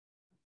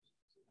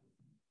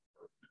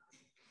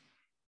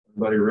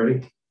Everybody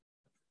ready?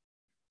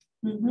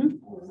 Mm-hmm.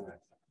 All right.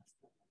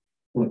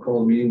 I'm going to call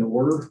the meeting to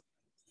order.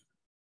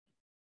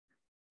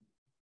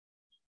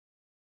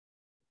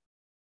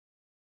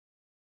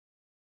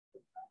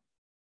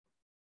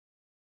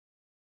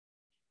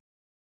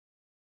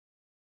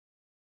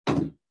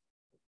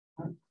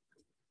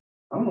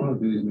 I don't know how to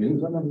do these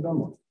meetings. I've never done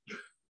one.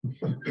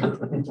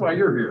 That's why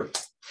you're here.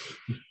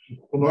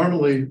 Well,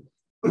 normally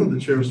the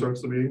chair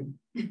starts the meeting,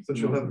 since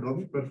you'll have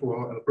another for a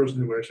while, and the person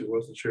who actually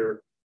was the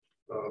chair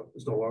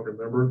is no longer a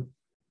member.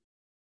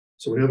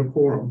 So we have a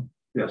quorum.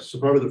 Yes. So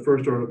probably the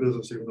first order of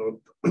business, even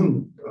though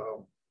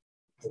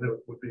it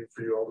would be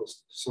for you all to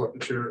select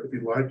the chair. If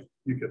you'd like,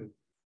 you can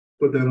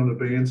put that on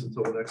abeyance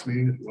until the next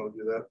meeting. If you want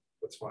to do that,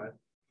 that's fine.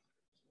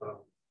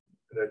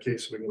 In that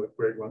case, we can let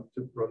Greg run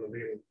the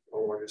meeting.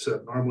 Or like I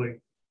said, normally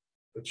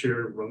the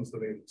chair runs the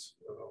meetings.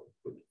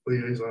 The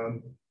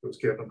liaison, those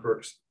Captain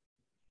Perks,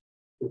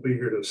 will be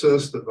here to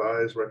assist,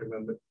 advise,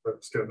 recommend that kind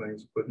of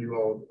things. But you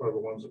all are the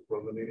ones that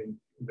run the meeting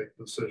and make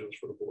the decisions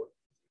for the board.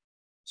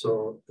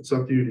 So it's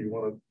up to you. Do you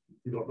want to?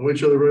 You don't know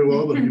each other very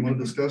well, but if you want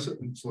to discuss it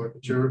and select the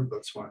chair,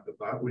 that's fine. If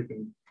not, we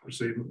can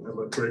proceed and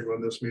let Greg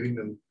run this meeting.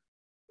 And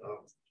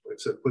like I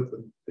said, put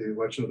the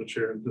election of the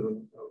chair into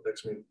the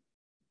next meeting.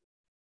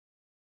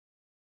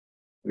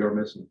 We are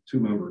missing two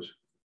members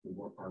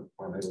who aren't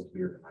able to be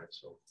here tonight.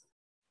 So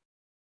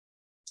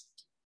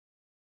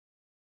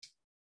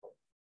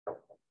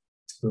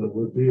it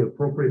would be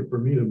appropriate for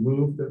me to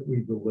move that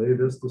we delay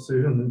this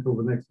decision until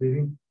the next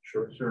meeting?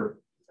 sure,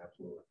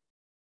 absolutely.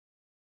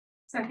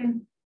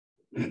 Second.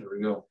 There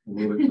we go.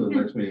 We'll move it to the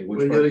next meeting.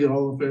 We got to get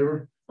all in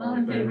favor. All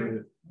in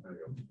favor. There you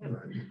go. All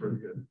right, very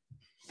good.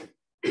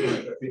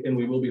 And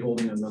we will be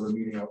holding another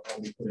meeting. I'll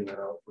be putting that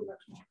out for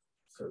next month.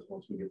 Because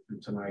once we get through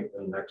tonight,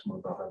 and next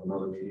month I'll have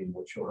another meeting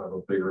which will have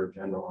a bigger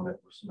agenda on it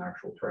with some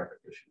actual traffic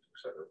issues,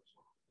 etc.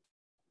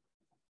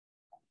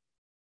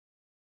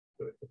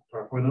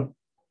 PowerPoint up.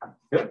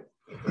 Yep.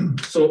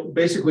 So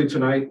basically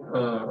tonight,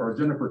 our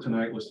agenda for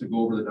tonight was to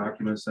go over the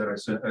documents that I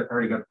sent. I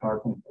already got the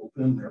PowerPoint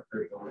open.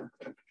 There you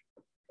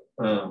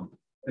go.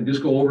 And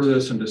just go over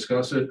this and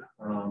discuss it.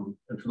 And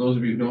for those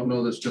of you who don't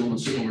know, this gentleman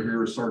sitting over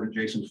here is Sergeant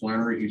Jason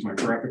Flannery. He's my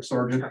traffic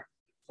sergeant.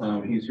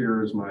 He's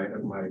here as my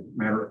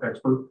matter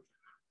expert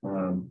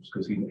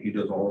because he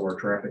does all of our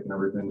traffic and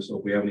everything. So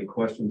if we have any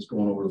questions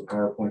going over the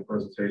PowerPoint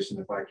presentation,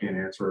 if I can't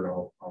answer it,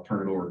 I'll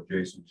turn it over to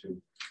Jason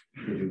to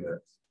do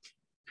that.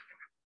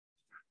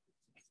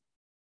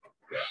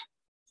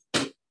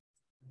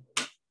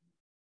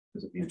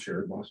 Is it being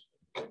shared, boss?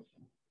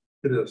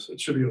 It is. It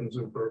should be on the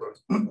Zoom for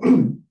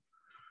everybody.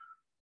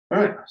 All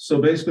right.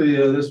 So basically,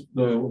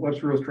 the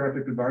Webster Rose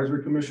Traffic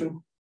Advisory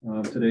Commission.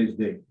 Today's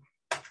date.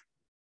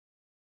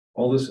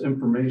 All this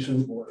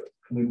information.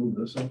 Can we move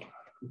this up?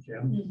 We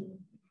can.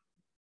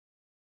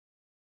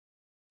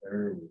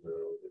 There we go.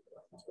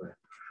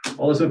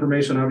 All this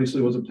information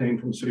obviously was obtained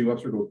from the City of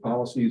Webster Grove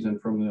policies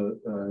and from the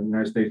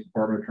United States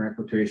Department of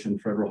Transportation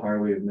Federal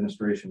Highway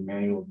Administration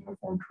Manual of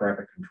Uniform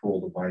Traffic Control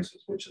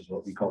Devices, which is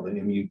what we call the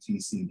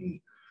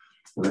MUTCD.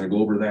 We're going to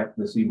go over that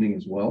this evening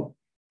as well.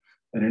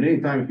 And at any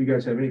time, if you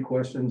guys have any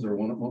questions or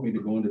want me to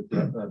go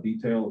into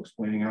detail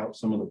explaining out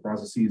some of the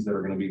processes that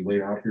are going to be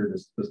laid out here,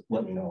 just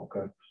let me know,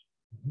 okay?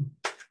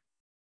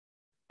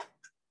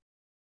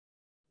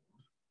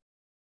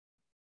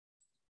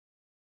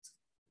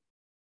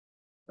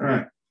 All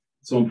right.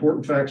 So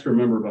important facts to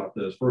remember about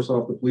this. First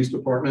off, the police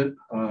department's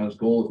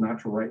goal is not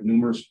to write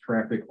numerous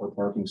traffic or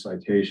parking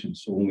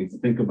citations. So when we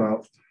think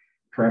about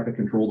traffic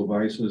control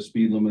devices,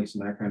 speed limits,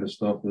 and that kind of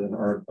stuff, then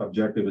our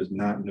objective is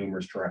not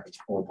numerous traffic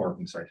or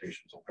parking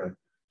citations, okay?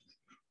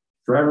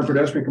 Driver and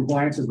pedestrian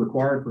compliance is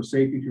required for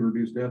safety to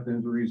reduce death,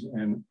 injuries,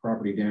 and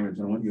property damage.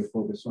 I want you to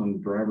focus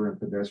on driver and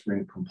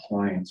pedestrian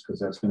compliance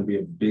because that's going to be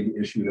a big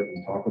issue that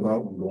we talk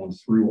about when going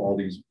through all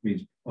these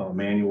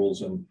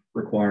manuals and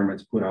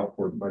requirements put out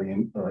by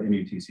the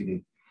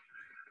MUTCD.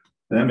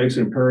 And that makes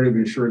it imperative to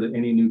ensure that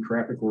any new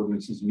traffic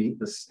ordinances meet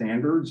the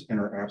standards and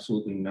are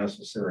absolutely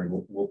necessary.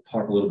 We'll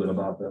talk a little bit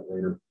about that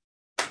later.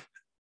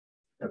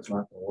 That's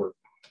not going to work.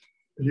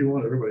 If you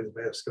want everybody's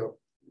mask up,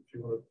 if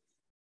you want to.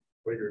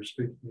 While you're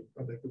speaking,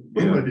 I think it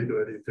might be a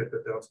good idea to take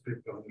that down so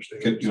people can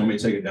understand. You want me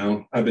to take it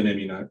down? I've been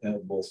immunized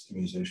at both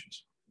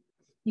immunizations.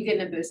 You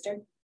getting a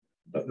booster?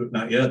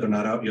 Not yet. They're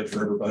not out yet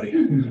for everybody.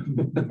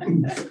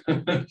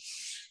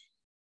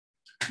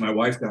 My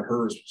wife got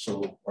hers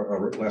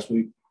last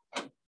week.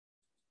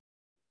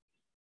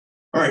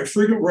 All right,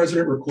 frequent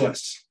resident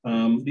requests.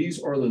 These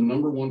are the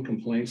 #1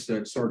 complaints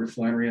that Sergeant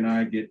Flannery and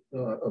I get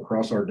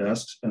across our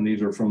desks, and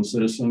these are from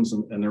citizens,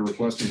 and they're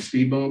requesting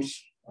speed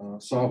bumps,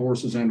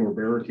 sawhorses and or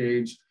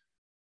barricades,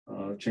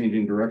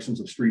 changing directions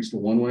of streets to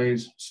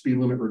one-ways, speed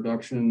limit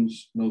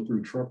reductions, no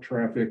through truck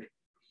traffic,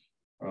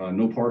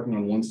 no parking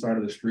on one side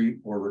of the street,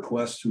 or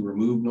requests to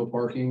remove no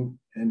parking,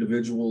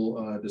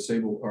 individual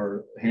disabled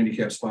or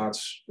handicapped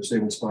spots,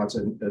 disabled spots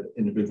at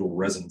individual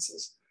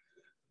residences.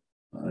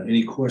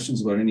 Any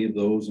questions about any of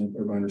those? And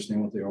everybody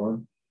understand what they are?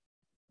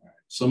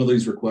 Some of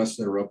these requests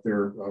that are up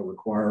there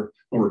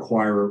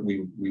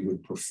we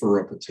would prefer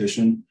a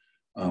petition.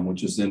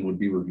 which is then would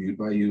be reviewed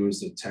by you as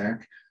the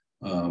TAC.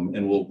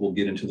 And we'll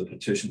get into the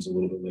petitions a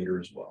little bit later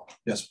as well.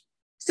 Yes.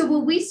 So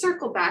will we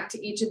circle back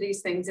to each of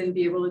these things and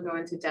be able to go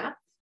into depth?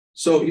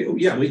 So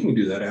yeah, we can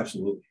do that.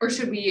 Absolutely. Or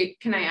should we,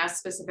 can I ask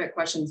specific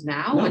questions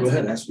now? No, go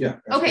ahead. Ask Okay,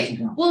 questions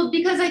now. well,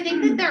 because I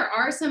think that there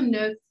are some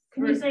notes.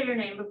 Can you say your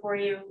name before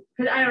you,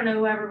 because I don't know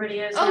who everybody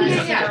is. Oh,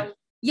 yeah, yeah. So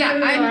Yeah, who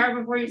you I'm, are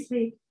before you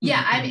speak.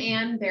 yeah, I'm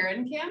Ann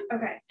Barenkamp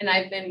Okay. and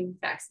I've been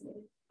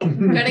vaccinated.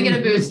 I'm gonna get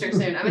a booster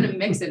soon. I'm gonna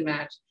mix and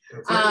match.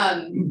 Okay,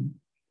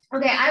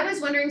 I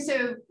was wondering,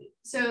 so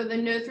the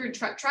no through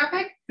truck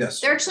traffic,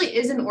 Yes, there actually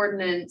is an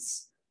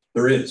ordinance.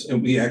 there is.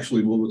 And we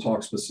actually will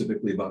talk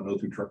specifically about no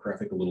through truck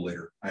traffic a little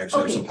later. I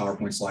actually have some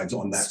PowerPoint slides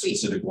on that Sweet.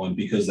 specific one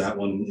because that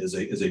one is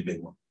a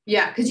big one.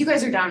 Yeah, because you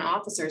guys are down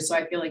officers, so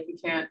I feel like you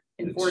can't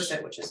enforce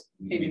it, which is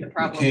maybe the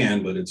problem. We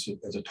can, but it's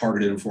a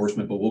targeted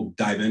enforcement, but we'll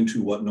dive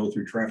into what no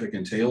through traffic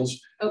entails.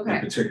 And Okay,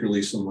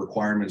 particularly some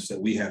requirements that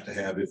we have to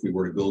have if we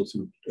were to go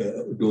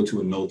to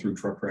a no through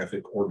truck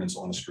traffic ordinance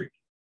on a street.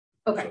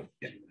 okay,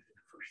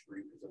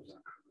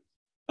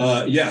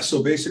 Yeah,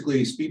 so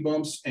basically speed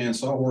bumps and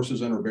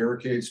sawhorses under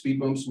barricades. Speed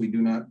bumps, we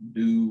do not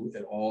do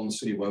at all in the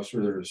city of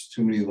Webster. There's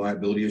too many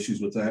liability issues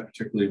with that,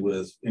 particularly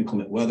with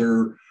inclement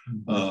weather,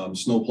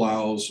 snow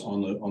plows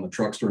on the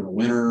trucks during the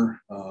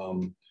winter.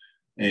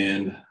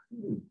 And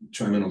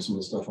chime in on some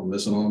of the stuff I'm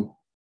missing on.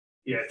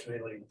 Yeah, it's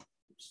mainly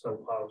snow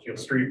plows. Your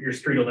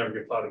street will never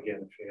get plowed again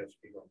if you have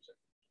speed bumps.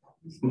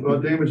 Well,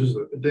 it damages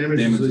the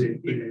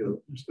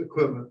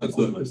equipment.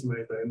 Equipment. Is the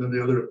main thing. And then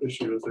the other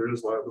issue is there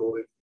is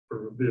liability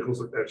for vehicles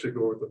that actually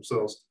go over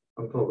themselves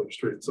on public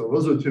streets. So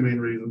those are the two main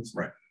reasons.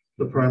 Right.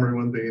 The primary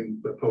one being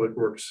that Public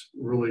Works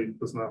really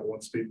does not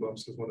want speed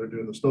bumps because when they're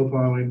doing the snow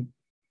plowing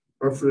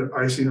or for the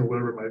icing or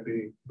whatever it might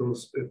be,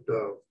 it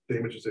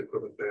damages the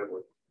equipment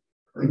badly.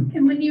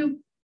 And when you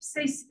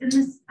say, and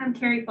this, I'm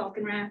Carrie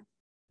Falkenrath,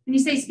 when you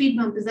say speed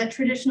bump, is that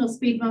traditional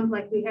speed bump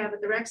like we have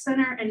at the rec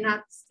center and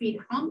not speed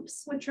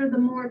humps, which are the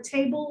more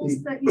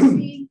tables that you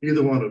see?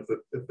 Either one of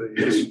if they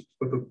use,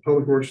 but the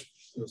Public Works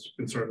is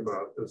concerned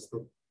about is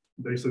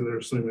basically they're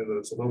assuming that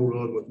it's a level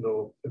road with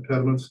no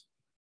impediments.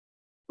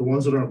 The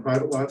ones that are on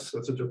private lots,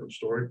 that's a different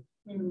story.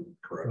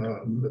 Correct. But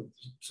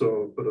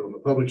on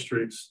the public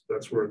streets,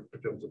 that's where it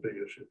becomes a big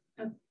issue.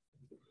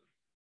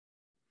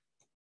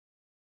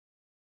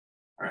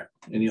 All right.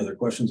 Any other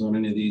questions on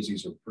any of these?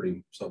 These are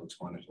pretty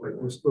self-explanatory.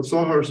 The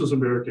sawhorses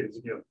and barricades,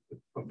 again,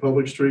 on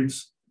public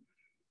streets,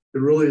 it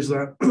really is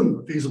not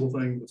a feasible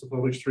thing. It's a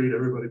public street.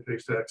 Everybody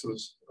pays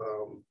taxes.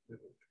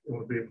 You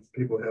want to be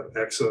people have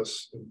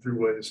access and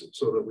throughways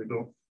so that we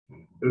don't.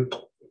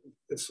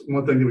 It's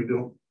one thing that we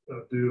don't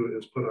do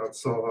is put out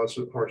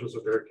sawhorses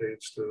and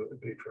barricades to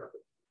impede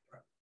traffic.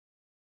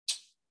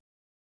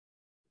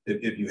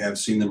 If you have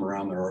seen them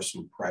around, there are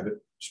some private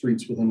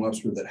streets within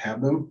Webster that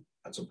have them.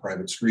 That's a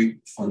private street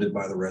funded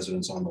by the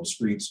residents on those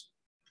streets.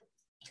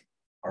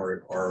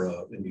 Our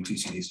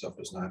MUTCD stuff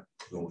does not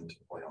go into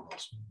play on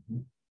those.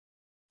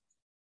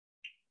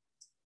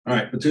 All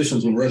right,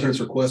 petitions. When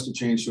residents request a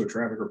change to a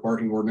traffic or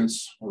parking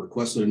ordinance or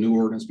request that a new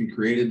ordinance be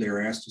created, they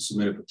are asked to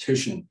submit a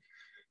petition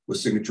with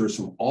signatures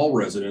from all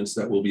residents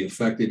that will be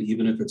affected,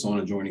 even if it's on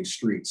adjoining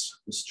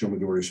streets. This is Joe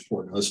majority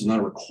support. Now, this is not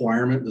a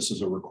requirement. This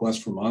is a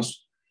request from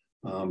us.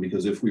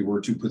 Because if we were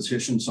to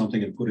petition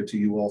something and put it to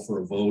you all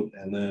for a vote,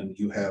 and then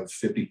you have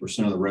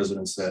 50% of the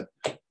residents that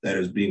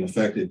is being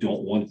affected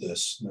don't want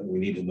this, then we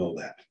need to know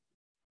that.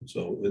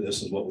 So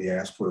this is what we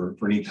ask for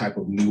any type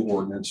of new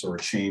ordinance or a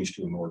change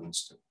to an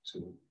ordinance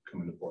to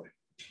come into play.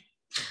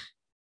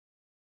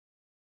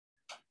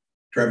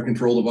 Traffic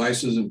control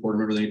devices, important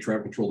to remember that any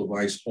traffic control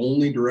device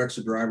only directs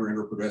a driver and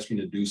or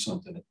pedestrian to do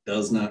something. It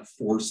does not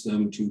force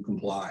them to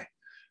comply.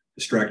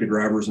 Distracted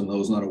drivers and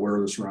those not aware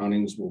of the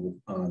surroundings will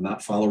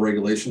not follow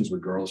regulations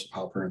regardless of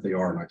how apparent they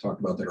are. And I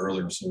talked about that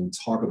earlier. So when we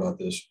talk about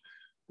this,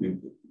 we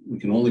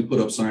can only put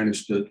up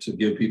signage to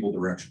give people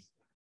direction.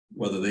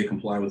 Whether they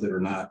comply with it or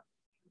not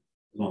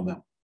is on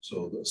them.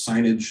 So the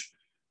signage,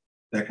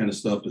 that kind of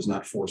stuff does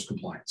not force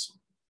compliance.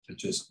 It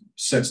just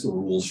sets the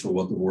rules for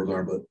what the rules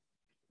are. But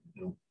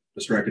you know,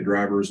 distracted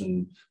drivers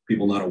and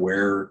people not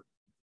aware,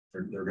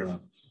 they're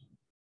gonna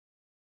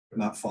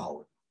not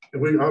follow it.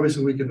 And we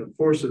obviously we can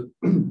enforce it.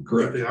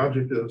 Correct. The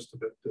object is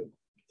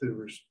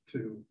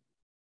to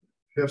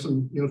have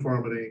some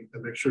uniformity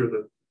and make sure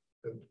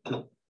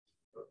that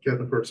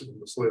Captain Person and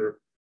Ms. Slater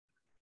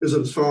is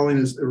that it's following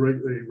is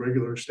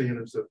regular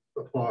standards that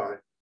apply,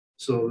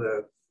 so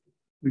that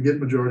we get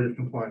majority of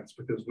compliance,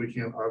 because we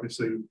can't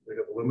obviously we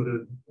have a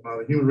limited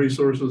amount of human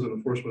resources and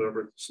enforcement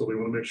efforts. So we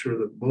want to make sure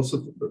that most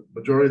of the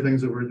majority of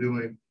things that we're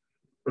doing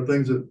are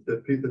things that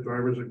the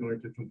drivers are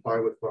going to comply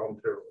with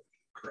voluntarily.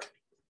 Correct.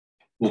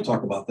 We'll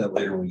talk about that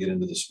later when we get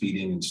into the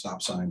speeding and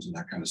stop signs and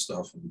that kind of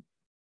stuff and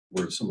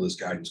where some of this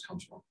guidance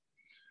comes from.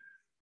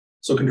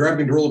 So traffic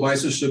control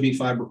devices should be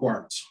 5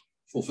 requirements: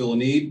 fulfill a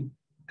need,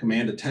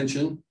 command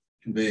attention,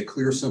 convey a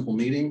clear, simple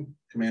meaning,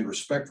 command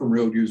respect from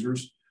road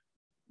users,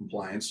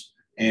 compliance,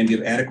 and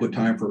give adequate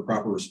time for a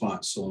proper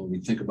response. So when we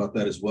think about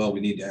that as well,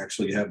 we need to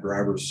actually have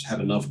drivers have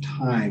enough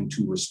time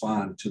to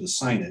respond to the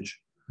signage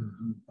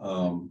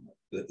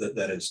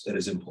that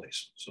is in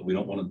place. So we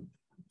don't want to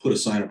put a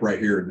sign up right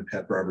here and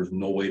have drivers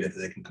no way that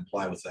they can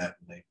comply with that,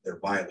 and they're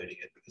violating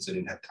it because they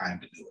didn't have time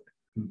to do it.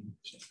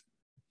 So.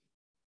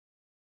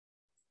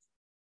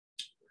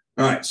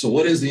 All right, so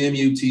what is the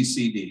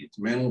MUTCD? It's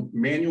a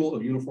Manual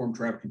of Uniform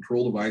Traffic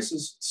Control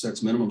Devices,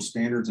 sets minimum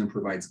standards and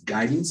provides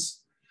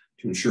guidance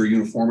to ensure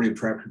uniformity of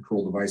traffic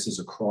control devices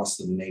across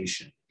the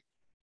nation.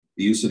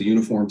 The use of the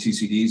uniform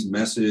TCDs,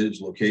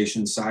 message,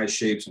 location, size,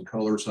 shapes, and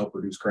colors help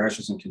reduce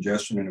crashes and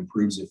congestion and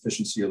improves the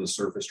efficiency of the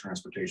surface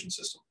transportation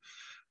system.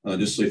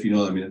 Just so if you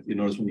know, I mean, you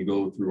notice when you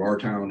go through our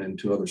town and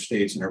to other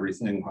states and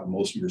everything,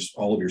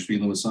 all of your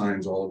speed limit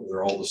signs,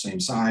 they're all the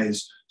same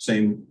size,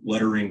 same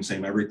lettering,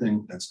 same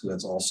everything.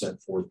 That's all set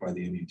forth by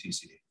the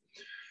MUTCD.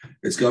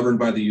 It's governed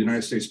by the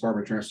United States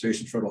Department of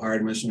Transportation, Federal Highway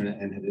Commission,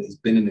 and it has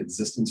been in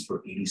existence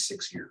for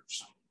 86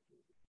 years.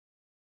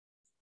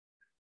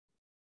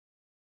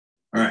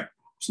 All right,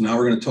 so now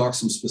we're going to talk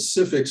some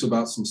specifics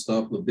about some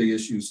stuff with big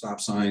issues,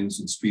 stop signs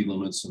and speed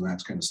limits and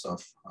that kind of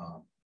stuff.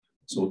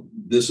 So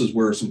this is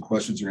where some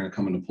questions are going to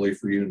come into play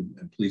for you,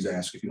 and please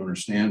ask if you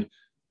understand,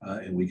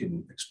 and we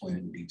can explain it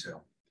in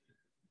detail.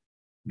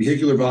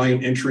 Vehicular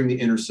volume entering the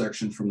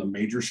intersection from the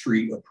major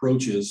street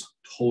approaches,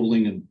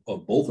 totaling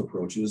of both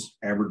approaches,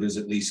 averages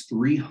at least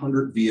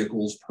 300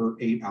 vehicles per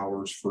 8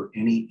 hours for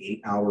any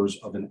 8 hours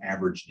of an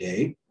average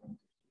day.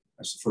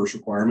 That's the first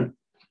requirement.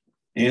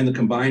 And the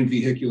combined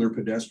vehicular,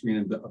 pedestrian,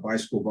 and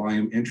bicycle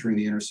volume entering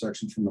the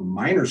intersection from the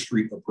minor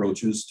street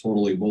approaches,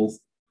 totaling both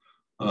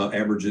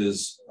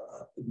averages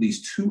at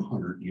least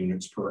 200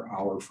 units per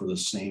hour for the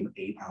same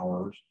 8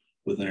 hours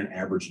within an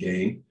average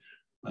day.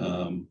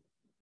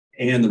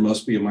 And there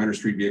must be a minor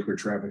street vehicular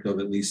traffic of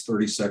at least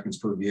 30 seconds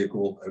per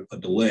vehicle, a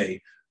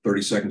delay,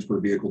 30 seconds per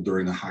vehicle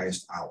during the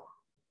highest hour.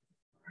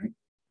 Right?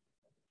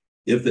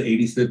 If the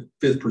 85th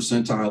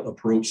percentile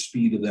approach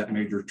speed of that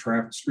major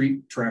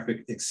street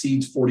traffic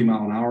exceeds 40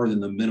 miles an hour,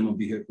 then the minimum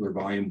vehicular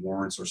volume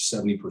warrants are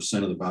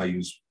 70% of the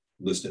values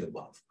listed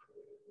above.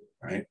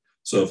 Right?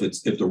 So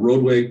if the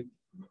roadway,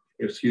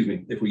 excuse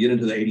me, if we get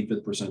into the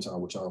 85th percentile,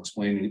 which I'll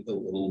explain a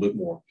little bit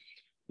more,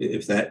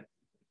 if that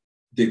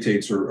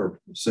dictates or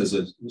says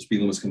that the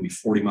speed limits can be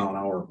 40 miles an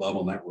hour above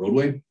on that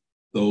roadway,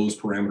 those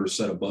parameters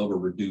set above are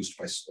reduced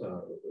by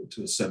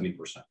to 70%.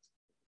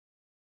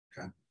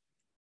 Okay.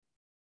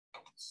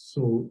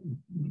 So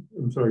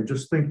I'm sorry,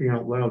 just thinking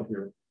out loud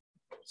here.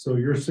 So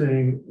you're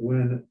saying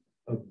when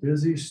a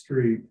busy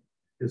street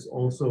is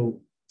also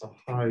a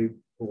high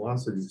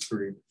velocity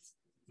street,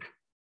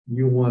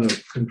 you want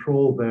to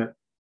control that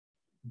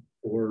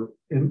for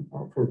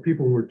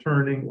people who are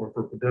turning or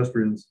for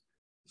pedestrians,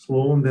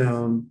 slow them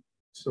down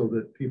so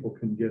that people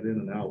can get in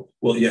and out.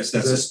 Well, yes,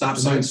 that's a stop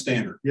sign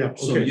standard. Yeah.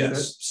 Okay. So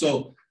yes.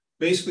 So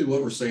basically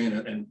what we're saying,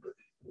 and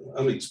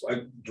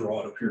I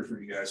draw it up here for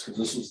you guys because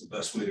this was the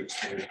best way to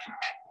explain it.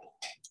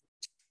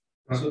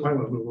 I might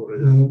want to move over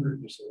here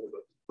just a little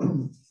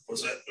bit.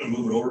 What's that?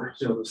 Move it over.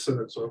 Yeah, the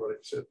center so everybody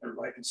can see it.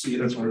 Everybody can see it.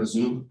 That's why I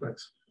zoom.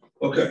 Thanks.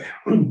 Okay.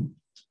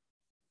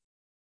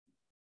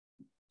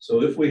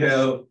 So if we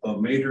have a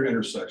major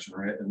intersection,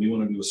 right, and we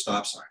want to do a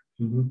stop sign,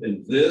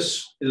 and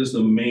this is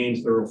the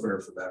main thoroughfare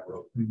for that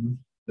road.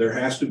 There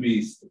has to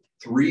be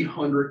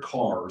 300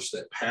 cars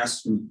that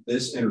pass through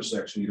this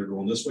intersection, either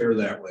going this way or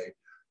that way,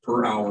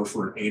 per hour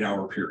for an 8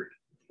 hour period.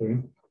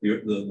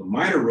 The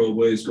minor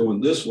roadways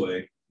going this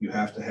way, you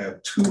have to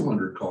have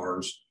 200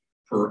 cars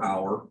per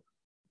hour.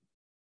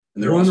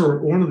 And they're one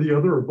or the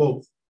other or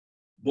both?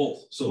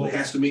 Both. So it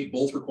has to meet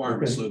both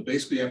requirements. Okay. So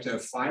basically you have to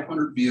have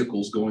 500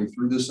 vehicles going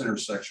through this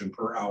intersection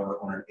per hour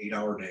on an 8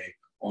 hour day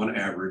on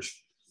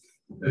average.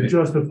 Okay? To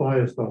justify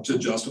a stop sign.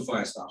 To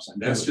justify a stop sign.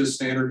 That's just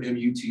standard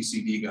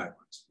MUTCD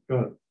guidelines.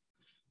 Got it.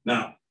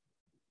 Now,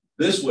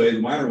 this way, the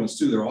minor ones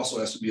too, there also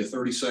has to be a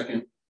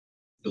 30-second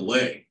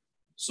delay.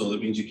 So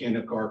that means you can't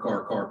have car.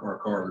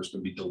 There's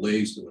going to be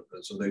delays to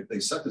it. So they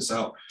set this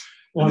out.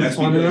 On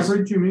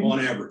average, you mean? On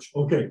average.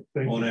 Okay.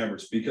 On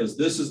average, because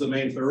this is the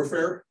main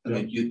thoroughfare,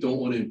 and you don't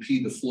want to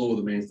impede the flow of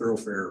the main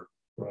thoroughfare.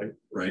 Right.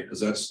 Right. Because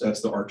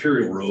that's the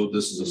arterial road.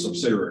 This is a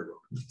subsidiary road.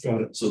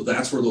 Got it. So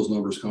that's where those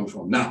numbers come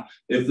from. Now,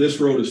 if this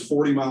road is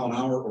 40 miles an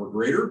hour or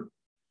greater,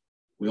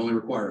 we only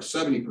require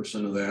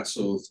 70% of that.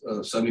 So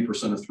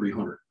 70% of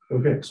 300.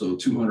 Okay. So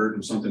 200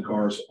 and something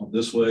cars on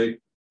this way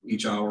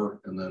each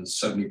hour, and then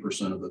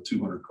 70% of the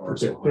 200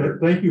 cars. Okay.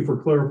 Thank you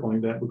for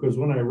clarifying that, because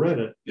when I read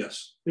it,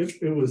 yes,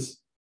 it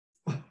was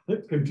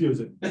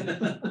confusing.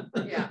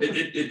 Yeah.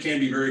 It can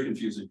be very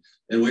confusing.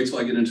 And wait till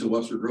I get into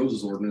Webster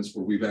Groves' ordinance,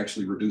 where we've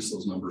actually reduced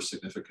those numbers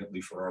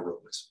significantly for our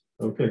roadways.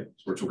 Okay.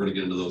 Which we're going to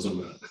get into those in a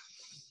minute.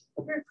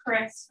 You're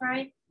Chris,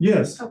 right?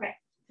 Yes. Okay,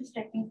 just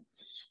checking.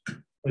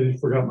 I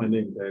just forgot my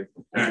name tag.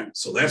 All right,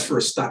 so that's for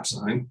a stop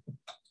sign.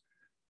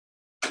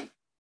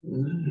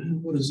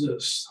 What is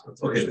this?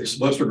 Okay, this is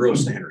Webster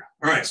Groves standard.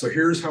 All right, so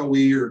here's how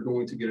we are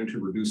going to get into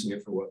reducing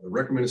it for what the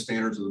recommended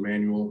standards of the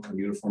manual and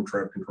uniform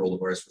traffic control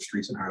device for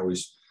streets and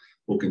highways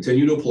will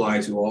continue to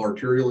apply to all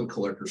arterial and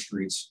collector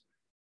streets.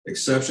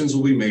 Exceptions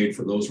will be made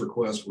for those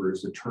requests where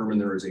it's determined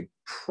there is a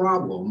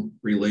problem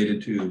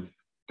related to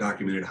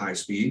documented high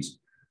speeds,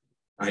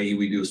 i.e.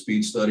 we do a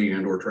speed study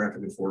and or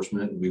traffic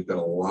enforcement, and we've got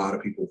a lot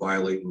of people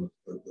violating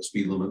the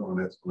speed limit on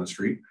that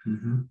street.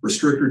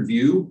 Restricted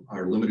view,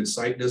 our limited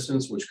sight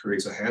distance, which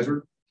creates a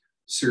hazard.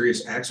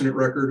 Serious accident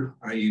record,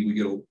 i.e. we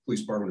get a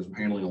police department is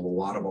handling a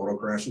lot of auto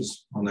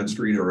crashes on that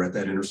street or at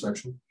that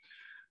intersection.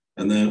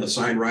 And then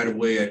assigned right of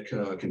way at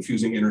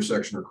confusing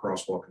intersection or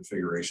crosswalk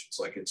configurations.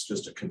 Like it's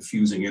just a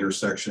confusing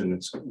intersection.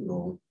 It's, you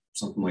know,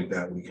 something like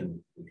that. We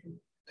can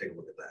take a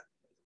look at that.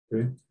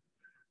 Okay.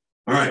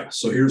 All right,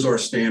 so here's our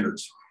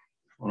standards.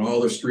 On all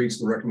the streets,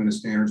 the recommended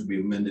standards will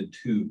be amended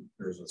to,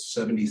 there's a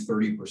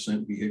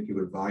 70-30%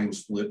 vehicular volume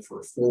split for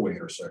a four-way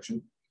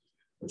intersection,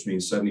 which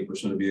means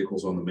 70% of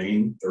vehicles on the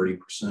main,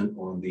 30%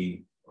 on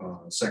the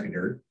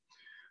secondary.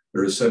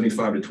 There is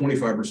 75 to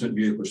 25%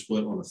 vehicular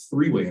split on a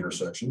three-way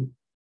intersection.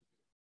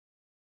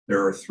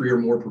 There are 3 or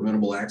more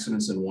preventable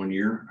accidents in 1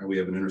 year. We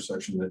have an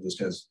intersection that just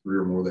has 3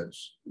 or more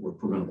that's were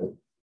preventable.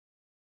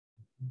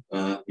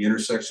 The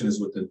intersection is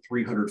within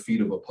 300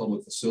 feet of a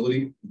public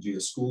facility, e.g. a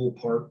school,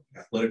 park,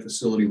 athletic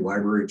facility,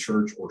 library,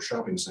 church, or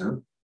shopping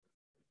center.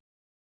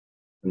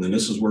 And then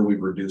this is where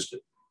we've reduced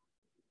it.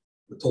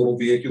 The total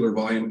vehicular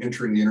volume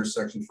entering the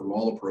intersection from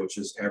all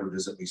approaches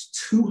averages at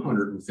least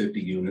 250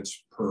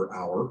 units per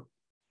hour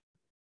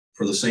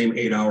for the same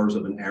 8 hours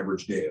of an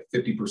average day, a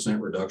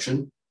 50%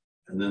 reduction.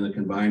 And then the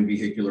combined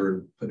vehicular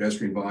and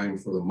pedestrian volume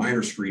for the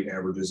minor street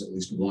averages at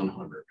least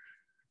 100.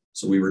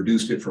 So we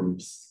reduced it from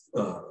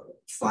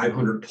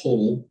 500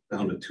 total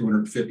down to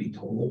 250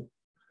 total.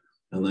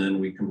 And then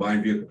we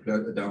combined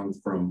vehicle down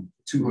from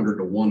 200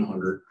 to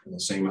 100 in the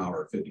same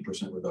hour,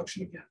 50%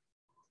 reduction again.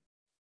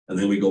 And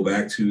then we go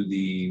back to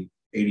the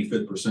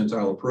 85th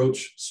percentile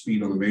approach,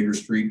 speed on the major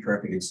street,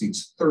 traffic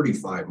exceeds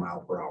 35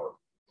 miles per hour.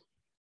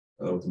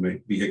 With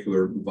the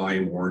vehicular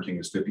volume warranting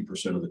is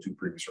 50% of the 2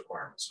 previous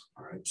requirements.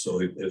 All right,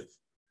 so if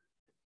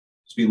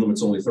speed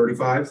limit's only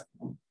 35,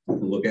 you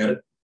can look at it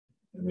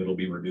and it'll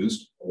be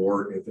reduced,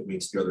 or if it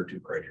meets the other 2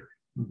 criteria.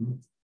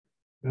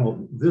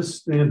 Now, this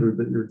standard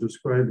that you're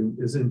describing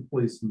is in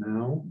place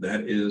now?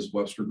 That is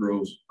Webster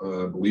Groves,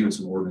 I believe it's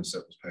an ordinance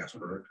that was passed,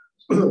 correct?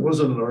 It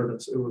wasn't an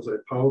ordinance, it was a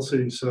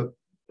policy set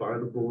by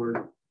the board.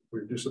 We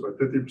reduced it by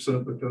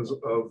 50% because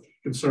of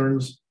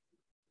concerns.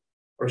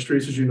 Our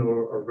streets, as you know,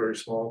 are very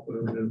small, but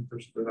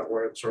they're not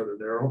wide, they're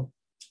narrow.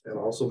 And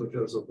also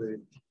because of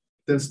the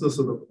denseness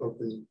of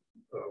the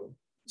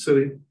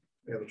city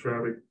and the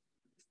traffic.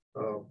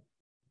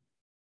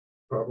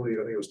 Probably, I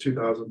think it was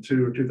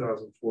 2002 or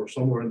 2004,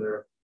 somewhere in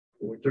there.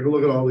 When we took a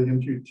look at all the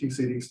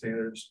MQTCD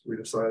standards, we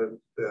decided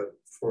that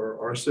for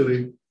our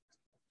city,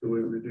 we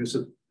would reduce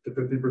it to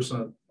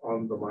 50%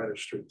 on the minor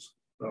streets.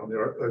 Now,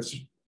 as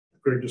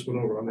Greg just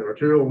went over, on the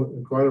arterial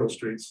and collateral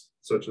streets,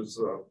 such as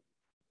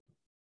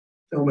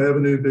Elm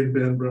Avenue, Big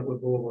Bend, Brentwood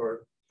Boulevard,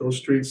 those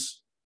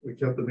streets, we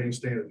kept the main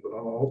standards, but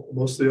on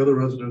most of the other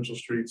residential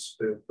streets,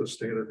 the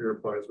standard here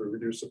applies. We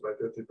reduced it by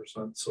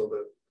 50% so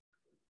that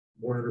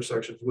more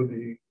intersections would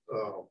be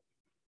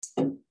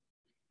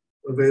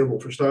available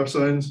for stop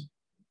signs.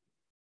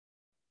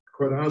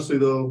 Quite honestly,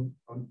 though,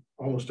 on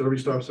almost every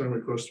stop sign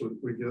request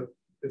we get,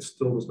 it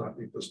still does not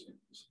meet the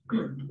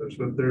standards. There's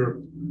been there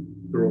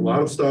were a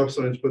lot of stop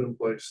signs put in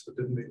place that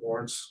didn't meet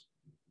warrants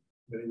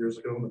many years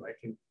ago in the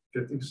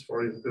 1950s,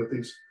 40s, and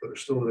 50s that are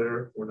still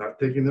there. We're not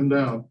taking them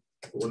down,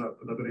 but we're not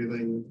putting up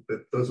anything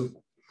that doesn't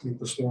meet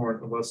the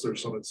sworn unless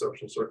there's some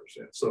exceptional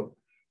circumstance. So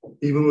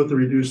even with the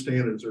reduced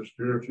standards, there's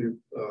very few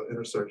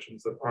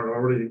intersections that aren't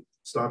already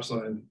stop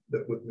signs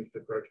that would meet the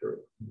criteria.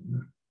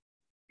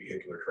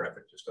 Vehicular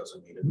traffic just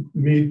doesn't meet it.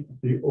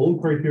 Meet the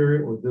old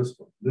criteria or this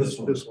one? This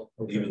one.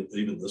 Okay.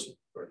 Even this one.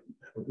 Right.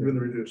 Even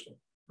the reduced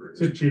one.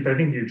 So Chief, I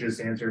think you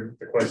just answered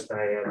the question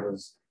I had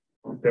was,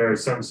 there are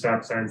some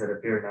stop signs that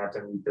appear not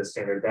to meet this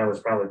standard. That was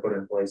probably put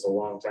in place a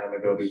long time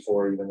ago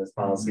before even this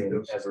policy.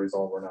 And as a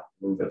result, we're not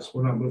moving. Yes,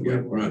 we're not moving.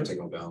 Yeah, we're not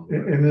taking them down.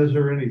 And is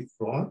there any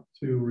thought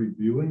to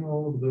reviewing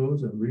all of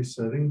those and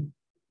resetting?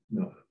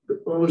 No.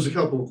 Well, there's a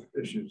couple of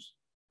issues.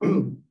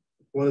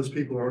 One is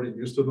people are already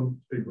used to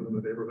them, people in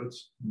the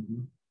neighborhoods.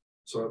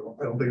 So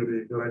I don't think it'd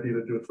be a good idea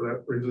to do it for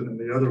that reason. And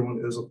the other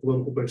one is a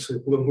basically a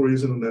political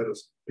reason, and that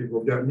is people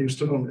have gotten used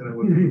to them, and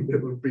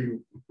it would be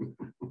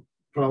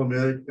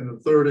problematic. And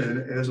the third,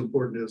 and as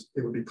important, is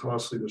it would be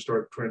costly to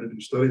start trying to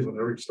do studies on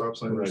every stop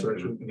sign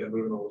intersection and then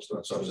moving all the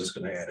stuff. So I was just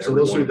going to add. So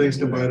those 3 things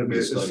combined,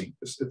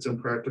 it's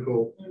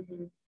impractical,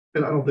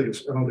 and I don't think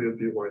it'd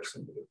be a wise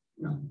thing to do.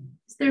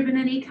 Has there been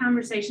any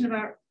conversation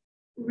about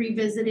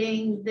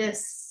revisiting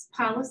this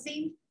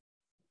policy?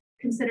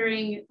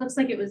 Considering it looks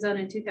like it was done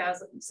in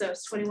 2000, so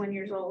it's 21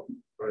 years old.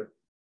 Right.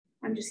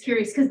 I'm just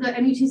curious because the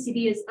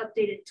MUTCD is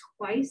updated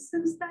twice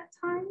since that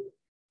time.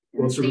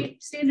 Well, the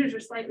standards are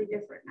slightly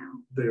different now.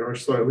 They are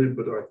slightly,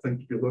 but I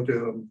think if you look at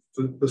them,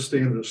 the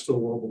standard is still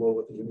well below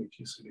what the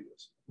MUTCD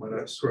is. Am I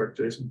not correct,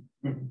 Jason?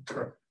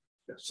 Correct.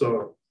 Yeah.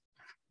 So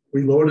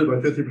we lowered it by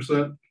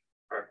 50%.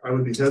 I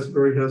would be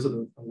very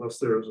hesitant unless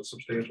there is a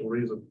substantial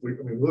reason.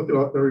 I mean, look at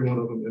every one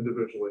of them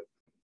individually,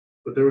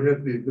 but there would have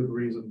to be a good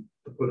reason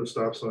to put a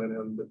stop sign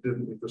in that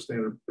didn't meet the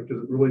standard, because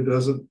it really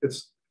doesn't.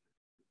 It's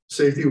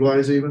safety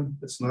wise, even,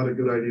 it's not a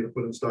good idea to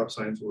put in stop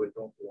signs where they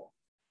don't belong.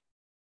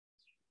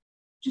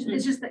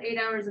 It's just the 8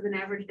 hours of an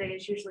average day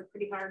is usually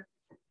pretty hard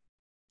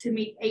to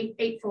meet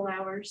eight full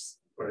hours.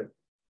 Right.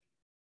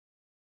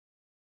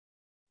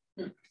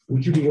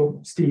 Would you be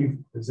open, Steve,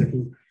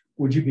 Ziki,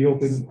 would you be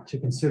open to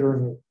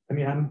considering it? I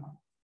mean,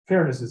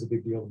 fairness is a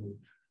big deal to me.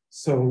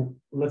 So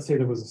let's say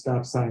there was a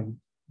stop sign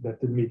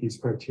that didn't meet these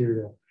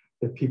criteria,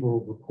 that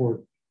people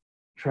report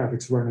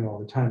traffic's running all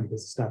the time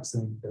because the stop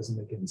sign doesn't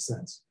make any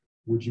sense.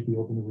 Would you be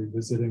open to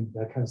revisiting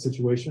that kind of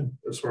situation?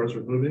 As far as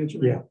removing it?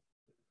 Yeah.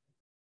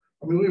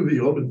 I mean, we would be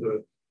open to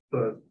it,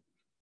 but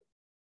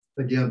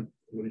again,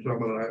 when you talk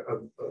about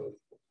an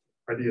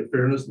idea of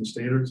fairness and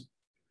standards,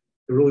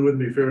 it really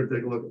wouldn't be fair to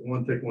take a look at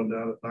one, take one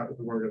down. If not, if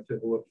we weren't going to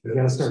take a look. You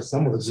got to start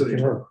somewhere.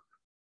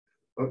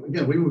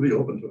 Again, we would be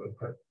open to it.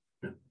 Right?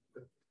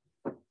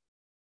 Yeah.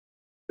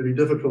 It'd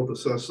be difficult to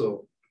assess,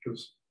 so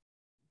because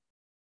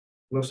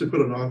unless we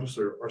put an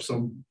officer or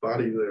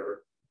somebody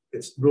there,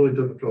 it's really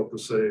difficult to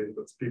say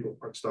that people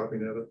aren't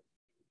stopping at it.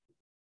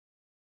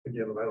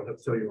 Again, I don't have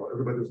to tell you,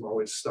 everybody doesn't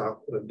always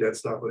stop at a dead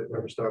stop at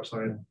every stop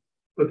sign,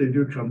 but they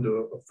do come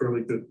to a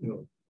fairly good,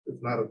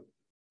 it's not a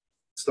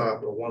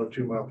stop, a 1 or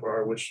 2 mile per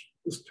hour, which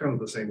is kind of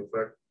the same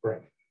effect.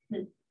 Right.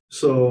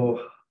 So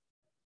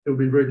it would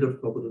be very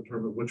difficult to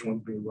determine which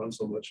one's being run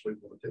so much we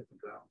want to take them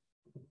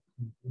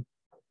down.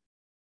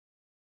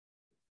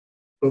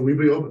 But we'd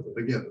be open to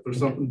it. Again, if there's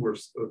something where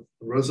the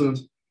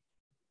residents,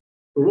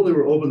 but really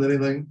we're open to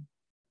anything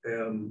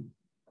and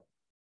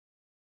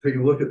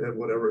taking a look at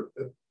whatever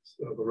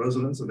the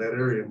residents in that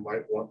area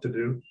might want to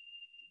do.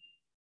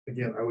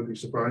 Again, I would be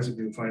surprised if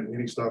you find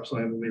any stop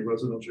sign in any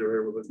residential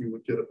area where you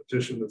would get a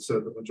petition that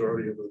said the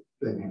majority of the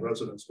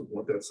residents would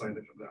want that sign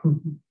to come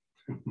down.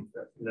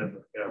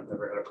 Never, yeah, I've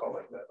never had a call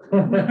like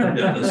that.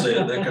 Yeah, let's say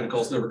that kind of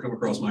calls never come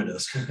across my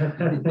desk.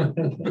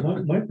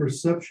 My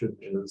perception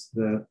is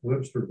that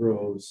Webster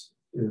Groves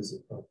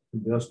is a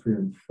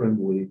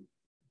pedestrian-friendly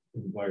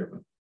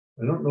environment.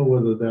 I don't know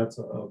whether that's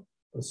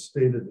a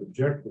stated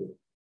objective,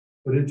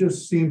 but it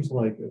just seems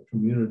like a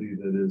community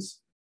that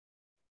is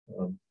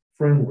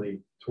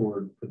friendly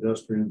toward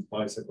pedestrians,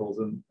 bicycles,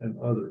 and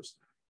others.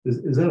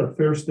 Is that a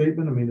fair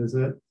statement? I mean, is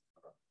that?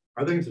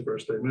 I think it's a fair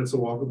statement. It's a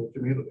walkable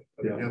community.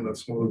 And Yeah. again,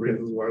 that's one of the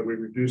reasons why we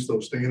reduce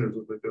those standards,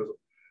 is because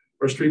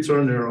our streets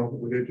are narrow.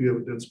 We do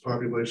have a dense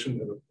population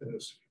in a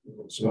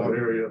small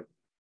area.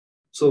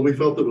 So we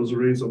felt it was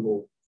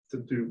reasonable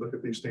to look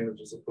at these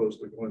standards as opposed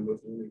to going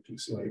with the new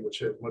TCD, which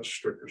has much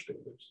stricter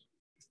standards.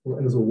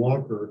 Well, as a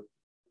walker,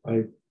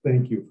 I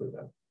thank you for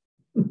that.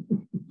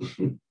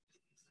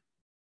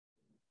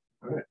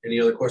 All right, any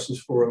other questions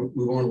before I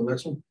move on to the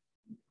next one?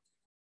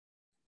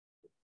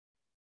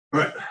 All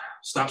right,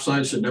 stop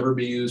signs should never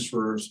be used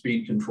for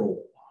speed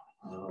control.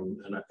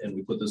 And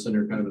we put this in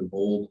there kind of in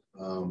bold,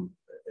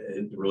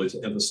 really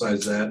to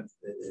emphasize that,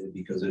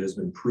 because it has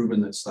been proven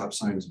that stop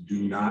signs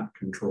do not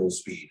control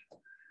speed.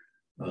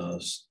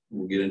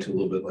 We'll get into a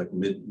little bit like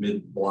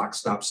mid-block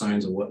stop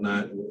signs and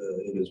whatnot.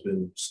 It has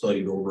been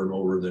studied over and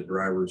over that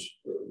drivers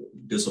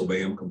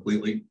disobey them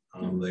completely.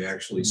 They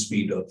actually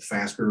speed up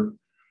faster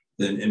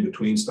than in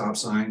between stop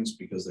signs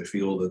because they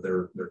feel that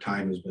their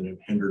time has been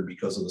hindered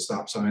because of the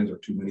stop signs or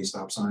too many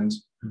stop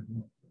signs.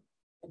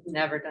 I've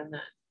never done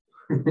that.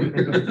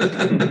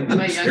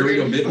 Here we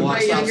go,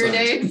 mid-block stop signs.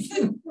 Days.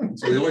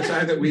 So the only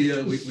time that we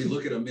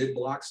look at a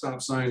mid-block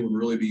stop sign would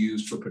really be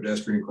used for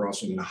pedestrian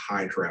crossing in a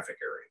high traffic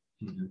area.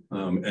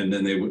 And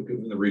then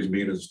the reason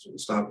being is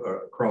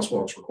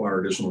crosswalks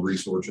require additional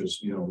resources.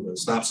 The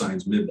stop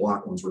signs,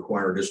 mid-block ones,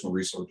 require additional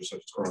resources such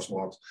as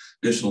crosswalks,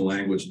 additional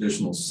language,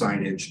 additional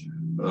signage,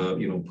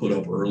 put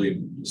up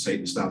early, say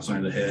the stop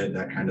sign ahead,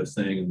 that kind of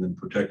thing, and then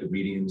protective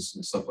medians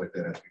and stuff like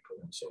that has to be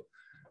put in. So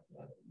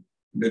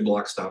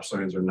mid-block stop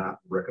signs are not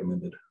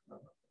recommended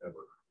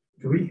ever.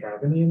 Do we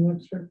have any in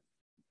Webster?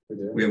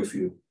 We have a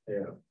few.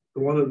 Yeah.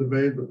 The one that they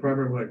made, the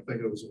primary one I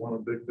think of is one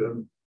in Big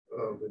Bend.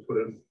 They put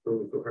in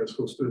for high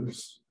school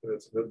students, and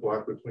it's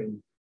mid-block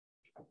between.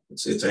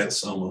 It's at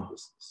Selma.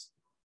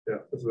 Yeah,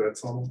 it's at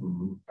Selma.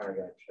 Mm-hmm. I got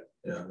you.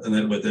 Yeah, and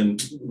then within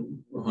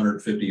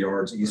 150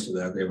 yards east of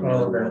that, they have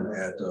another one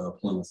at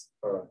Plymouth.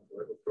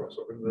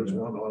 And there's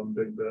one on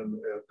Big Bend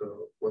at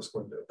West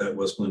Glendale. At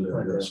West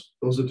Glendale, yes.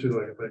 Those are two that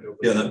I can think of.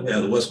 Yeah,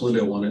 the West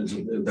Glendale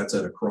one that's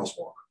at a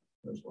crosswalk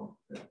as well.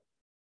 Yeah.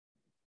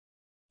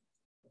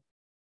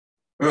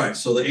 All right,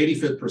 so the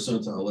 85th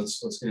percentile. Let's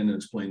get in and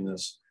explain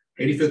this.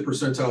 85th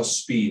percentile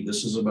speed.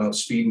 This is about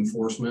speed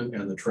enforcement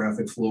and the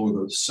traffic flow of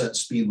the set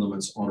speed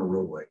limits on a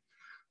roadway.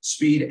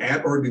 Speed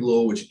at or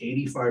below which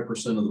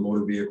 85% of the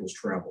motor vehicles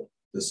travel.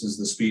 This is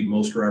the speed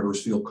most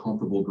drivers feel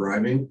comfortable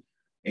driving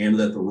and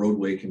that the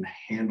roadway can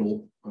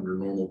handle under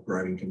normal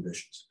driving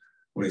conditions.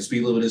 When a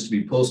speed limit is to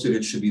be posted,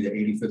 it should be the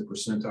 85th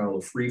percentile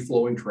of free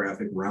flowing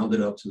traffic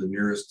rounded up to the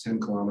nearest 10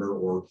 kilometer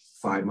or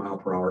 5 mile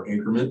per hour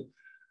increment.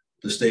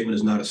 The statement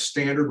is not a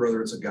standard,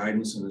 rather it's a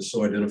guidance and is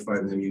so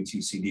identified in the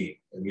MUTCD.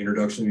 And the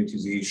introduction of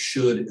MUTCD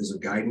should is a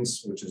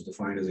guidance, which is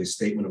defined as a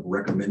statement of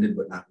recommended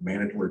but not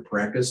mandatory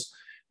practice.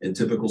 In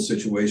typical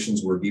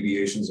situations where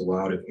deviation is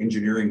allowed, if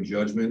engineering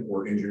judgment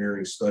or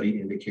engineering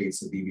study indicates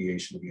the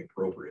deviation to be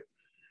appropriate.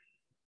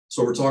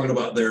 So we're talking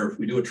about there, if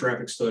we do a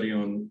traffic study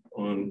on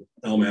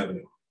Elm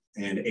Avenue,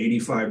 and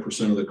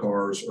 85% of the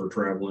cars are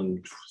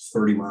traveling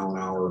 30 mile an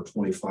hour,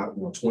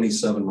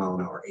 27 mile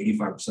an hour,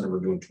 85% of them are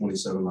doing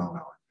 27 mile an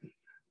hour.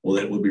 Well,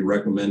 it would be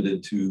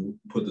recommended to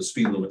put the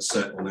speed limit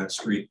set on that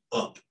street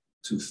up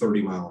to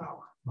 30 mile an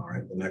hour. All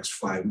right, the next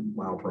 5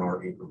 mile per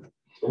hour increment.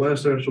 The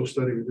last actual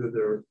study we did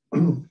there,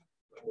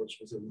 which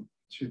was in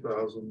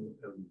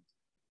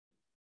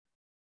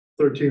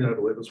 2013, I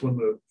believe, is when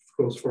the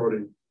close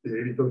 40, the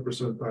 85th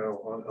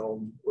percentile on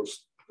Elm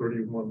was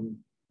 31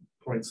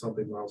 point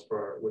something miles per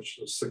hour, which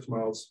is 6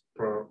 miles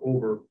per hour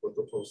over what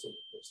the posted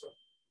was.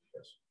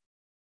 Yes.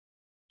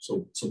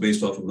 So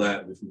based off of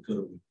that, if we could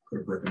have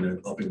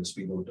recommended upping the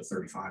speed limit to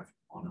 35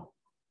 on Elm.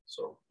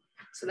 So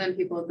then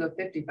people would go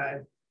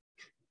 55.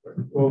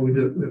 Well, we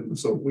did,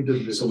 so we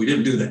didn't do. So we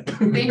didn't do that.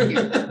 Thank you.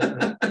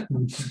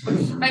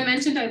 I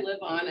mentioned I live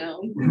on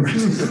Elm.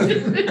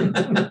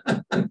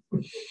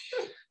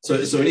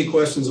 So any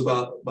questions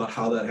about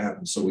how that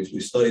happens? So we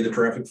study the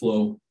traffic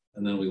flow,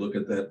 and then we look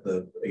at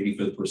the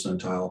 85th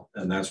percentile,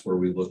 and that's where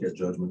we look at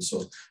judgment.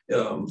 So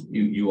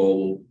you all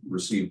will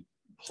receive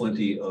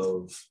plenty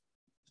of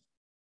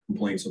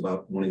complaints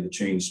about wanting to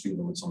change speed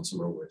limits on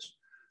some roadways.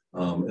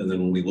 And then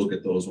when we look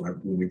at those,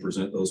 when we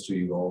present those to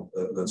you all,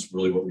 that's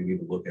really what we need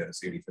to look at is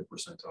 85th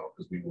percentile,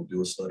 because we will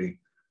do a study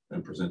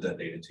and present that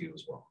data to you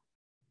as well.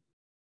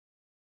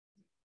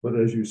 But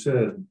as you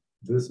said,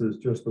 this is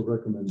just a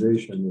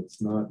recommendation.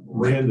 It's not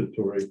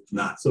mandatory.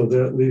 Not. So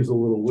that leaves a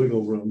little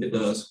wiggle room. It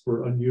does.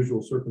 For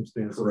unusual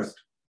circumstances. Correct.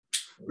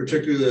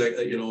 Particularly,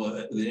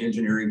 the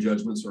engineering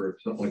judgments or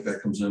something like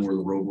that comes in where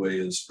the roadway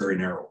is very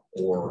narrow,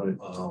 or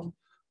Right.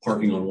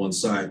 Parking on one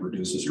side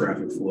reduces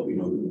traffic flow,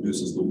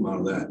 reduces the amount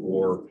of that,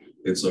 or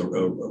it's a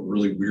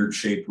really weird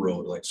shaped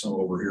road, like some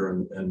over here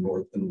in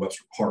North and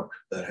Webster Park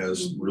that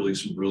has some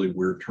really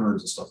weird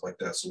turns and stuff like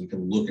that. So we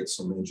can look at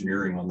some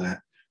engineering on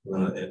that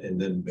and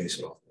then base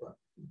it off of that.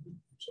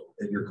 So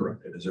you're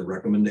correct. It is a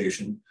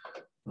recommendation,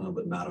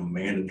 but not a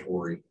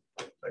mandatory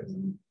type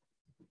thing.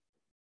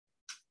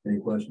 Any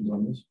questions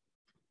on this?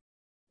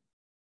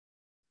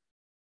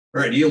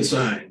 All right, yield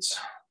signs.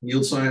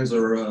 Yield signs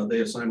are, they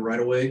assign right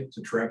of way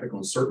to traffic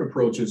on certain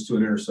approaches to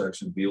an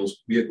intersection.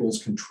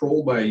 Vehicles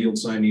controlled by a yield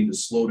sign need to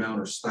slow down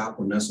or stop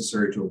when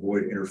necessary to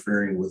avoid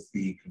interfering with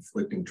the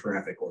conflicting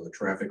traffic or the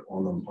traffic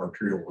on the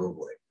arterial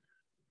roadway.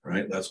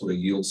 Right, that's what a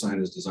yield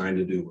sign is designed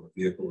to do. When a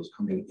vehicle is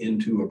coming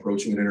into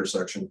approaching an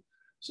intersection,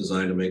 it's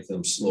designed to make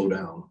them slow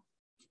down.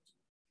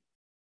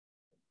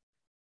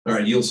 All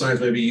right, yield signs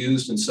may be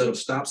used instead of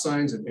stop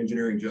signs if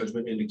engineering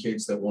judgment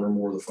indicates that one or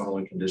more of the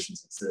following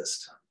conditions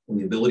exist. When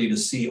the ability to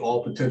see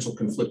all potential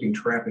conflicting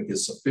traffic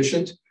is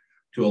sufficient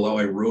to allow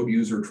a road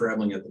user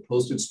traveling at the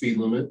posted speed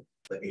limit,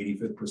 the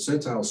 85th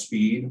percentile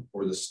speed,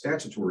 or the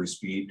statutory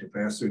speed to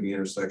pass through the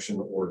intersection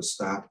or to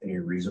stop in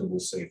a reasonable,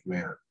 safe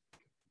manner.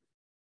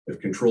 If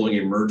controlling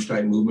a merge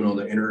type movement on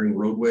the entering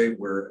roadway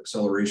where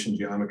acceleration,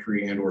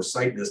 geometry, and or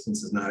sight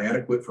distance is not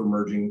adequate for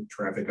merging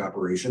traffic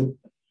operation,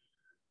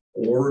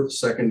 or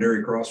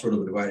secondary crossroad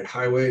of a divided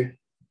highway.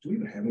 Do we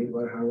even have any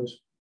divided highways?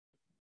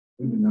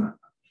 We do not.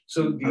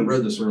 So I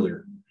read this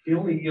earlier. The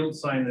only yield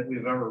sign that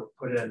we've ever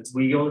put in,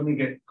 we only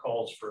get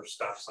calls for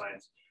stop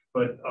signs,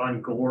 but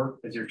on Gore,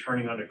 as you're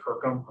turning onto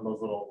Kirkham on those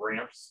little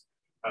ramps,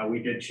 we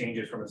did change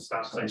it from a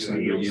stop sign to a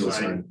yield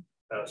sign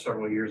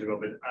several years ago.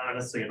 But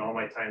honestly, in all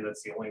my time,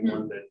 that's the only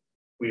one that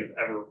we have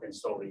ever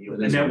installed a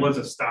yield. And that was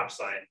a stop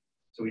sign.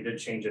 So we did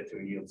change it to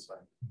a yield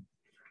sign.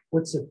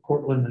 What's at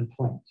Portland and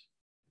Plant?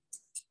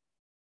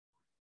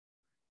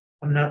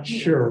 I'm not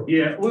sure.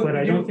 Yeah, well, but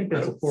I don't think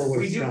that's a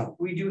four-way stop.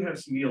 We do have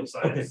some yield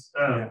signs.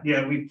 Okay.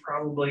 Yeah, we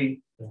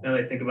probably, now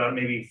that I think about it,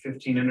 maybe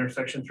 15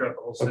 intersections throughout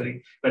the whole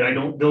city, but I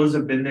don't, those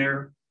have been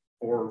there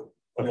for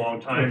a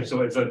long time. Okay. So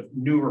it's a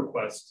new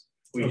request.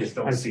 We just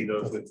I don't see see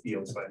those with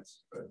yield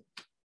signs.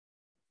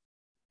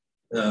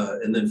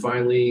 And then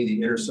finally,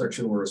 the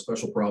intersection where a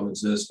special problem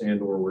exists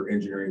and or where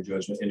engineering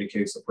judgment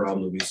indicates the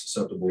problem will be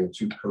susceptible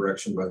to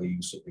correction by the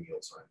use of the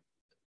yield sign.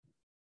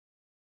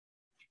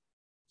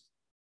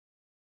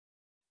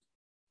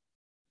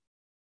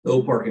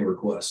 No parking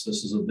requests.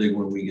 This is a big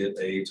one we get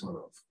a ton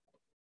of.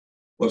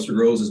 Webster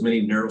Groves has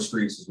many narrow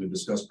streets, as we've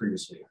discussed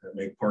previously, that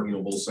make parking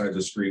on both sides of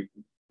the street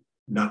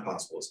not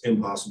possible. It's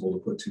impossible to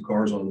put 2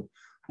 cars on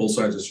both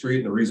sides of the street.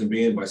 And the reason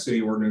being, by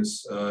city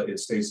ordinance, it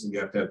states that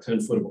you have to have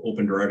 10 foot of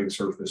open driving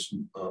surface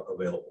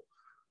available.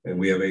 And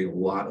we have a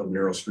lot of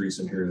narrow streets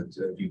in here that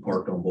if you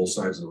parked on both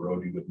sides of the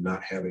road, you would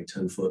not have a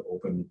 10-foot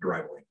open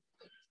driveway.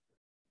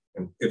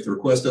 And if the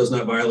request does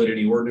not violate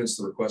any ordinance,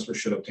 the requester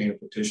should obtain a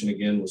petition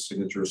again with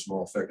signatures of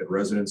small affected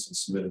residents and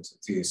submit it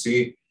to the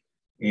TAC.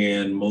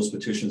 And most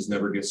petitions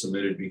never get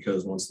submitted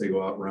because once they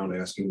go out around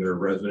asking their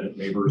resident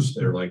neighbors,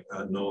 they're like,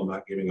 no, I'm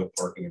not giving up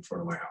parking in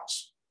front of my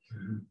house.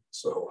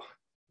 So,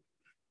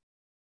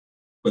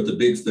 but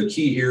the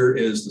key here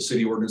is the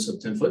city ordinance of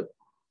 10 foot.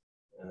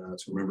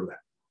 Let's remember that.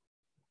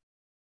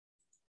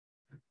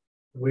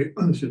 We,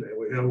 excuse me,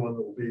 we have one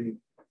that will be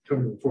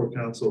coming before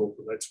council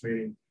for the next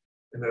meeting.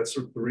 And that's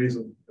the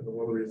reason, and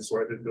one of the reasons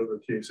why I didn't go to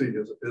the TAC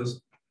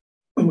is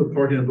with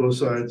parking on both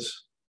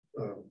sides,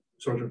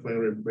 Sergeant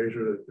Flannery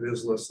measured it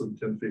is less than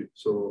 10 feet.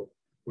 So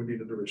we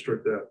needed to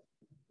restrict that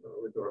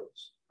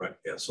regardless. Right,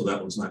 yeah, so that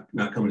one's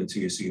not coming to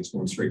TAC, it's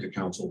going straight to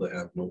council to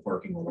have no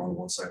parking along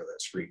one side of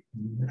that street.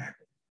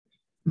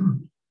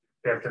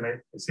 Yeah, can I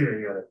see that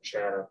you got a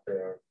chat up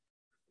there?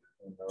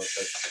 I don't know if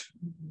that's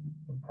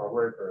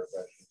public or if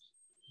that's.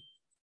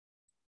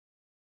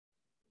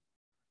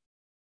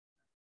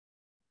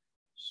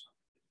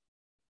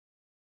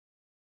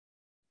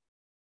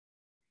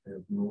 I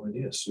have no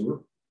idea,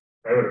 sewer.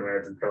 I would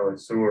imagine probably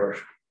sewer,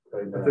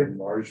 like I think-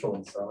 Marshall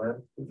and Summit,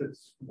 if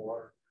it's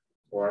water,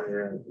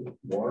 yeah.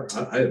 Water,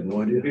 I have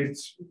no idea.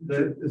 It's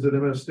the, Is it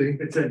MSD?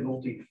 it's a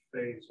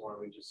multi-phase one,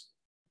 we just.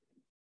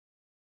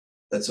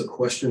 That's a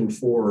question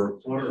for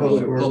Water-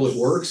 Public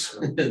Works,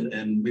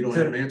 and we don't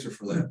have an answer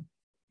for that.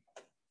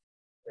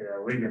 Yeah,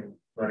 we can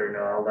let her know,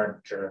 I'll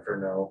let Jennifer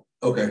know.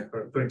 Okay,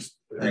 Thanks.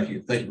 thank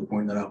you for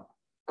pointing that out.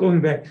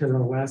 Going back to the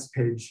last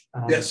page.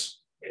 Yes.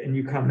 And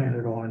you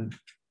commented on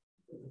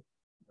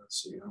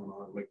Let's see, I don't know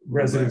how to make.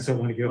 residents don't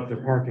want to give up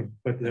their parking,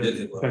 but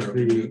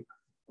the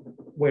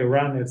way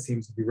around that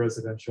seems to be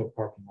residential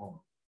parking only.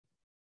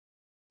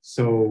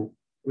 So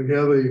We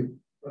have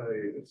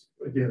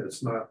again,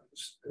 it's not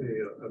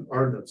an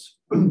ordinance,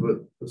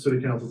 but the city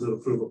council did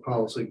approve a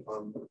policy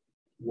on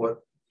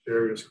what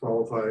areas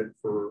qualified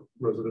for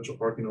residential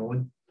parking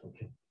only.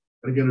 Okay.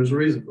 And again, there's a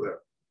reason for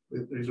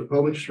that. These are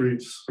public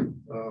streets.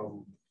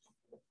 The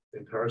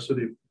entire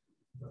city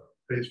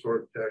pays for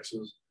it,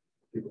 taxes,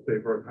 people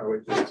pay for it, highway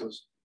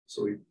taxes.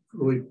 So we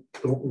really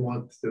don't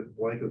want the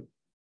blanket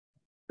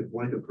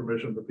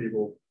permission for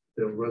people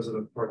to have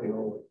resident parking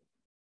only.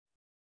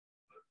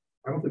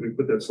 I don't think we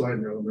put that slide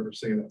in there. I don't remember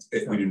seeing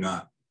that. We do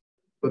not.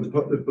 But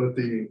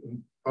the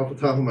off the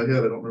top of my head,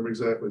 I don't remember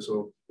exactly.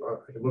 So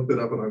I can look that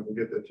up and I will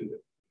get that to you.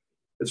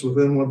 It's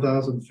within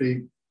 1,000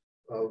 feet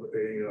of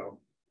a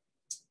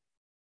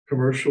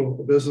commercial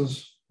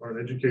business or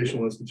an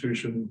educational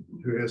institution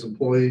who has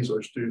employees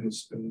or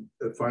students, and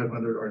at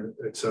 500 or in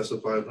excess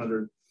of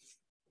 500.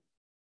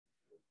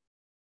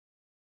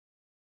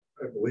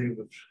 I believe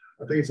that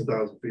I think it's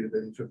 1,000 feet,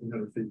 maybe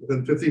 1,500 feet.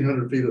 Within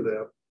 1,500 feet of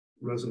that,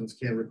 residents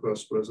can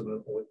request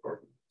resident only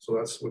parking. So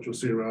that's what you'll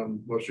see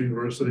around Western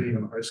University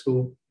and high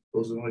school.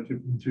 Those are the only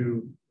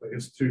two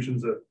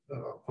institutions that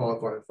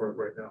qualify for it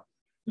right now.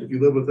 If you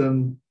live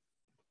within,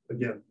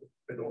 again,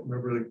 I don't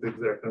remember the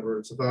exact number.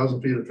 It's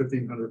 1,000 feet or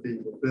 1,500 feet.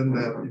 Within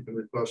that, you can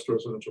request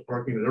residential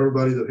parking, and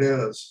everybody that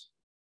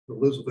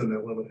lives within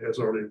that limit has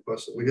already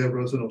requested. We have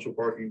residential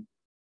parking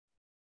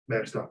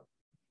maxed out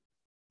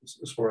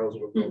as far as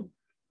we'll go.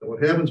 And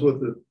what happens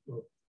with it,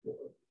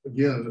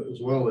 again, as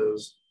well,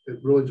 is it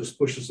really just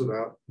pushes it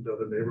out into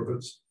other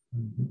neighborhoods.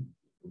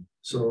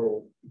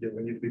 So again,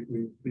 we need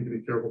to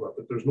be careful about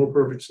that. There's no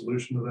perfect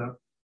solution to that,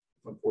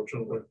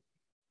 unfortunately.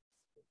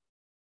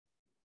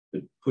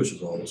 It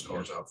pushes all those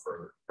cars out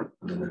further.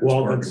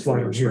 well, that's why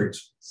I'm here.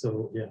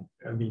 So yeah,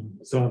 I mean,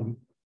 so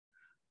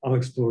I'll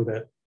explore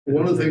that.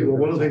 One of the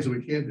things that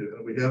we can do,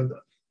 and we have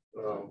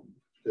done,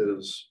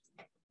 is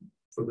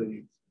for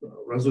the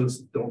residents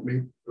that don't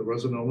meet the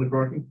resident only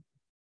parking,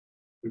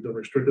 we've done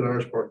restricted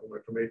hours parking,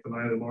 like from 8 to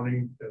 9 in the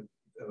morning and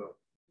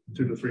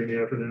 2 to 3 in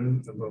the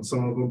afternoon. And on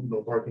some of them,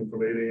 no parking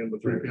from 8 a.m. to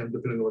 3 p.m.,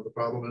 depending on what the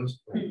problem is.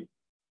 And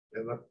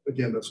that,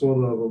 again, that's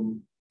one of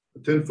them.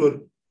 The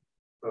 10-foot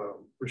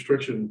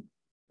restriction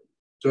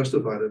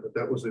justified it, but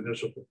that was the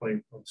initial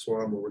complaint on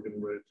Swan, where we're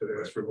getting ready to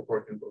ask for no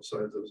parking on both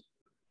sides.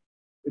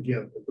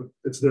 Again,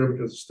 it's there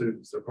because of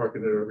students. They're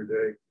parking there every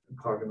day and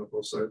clogging up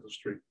both sides of the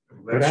street.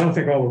 But I don't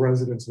think all the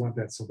residents want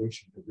that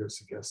solution that you're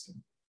suggesting.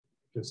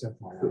 Just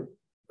FYI.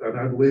 And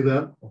I believe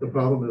that. The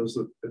problem is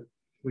that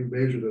we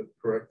measured it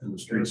correct. In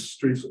the And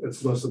streets,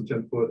 it's less than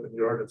 10 foot, and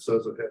the ordinance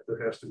says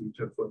there has to be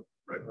 10 foot.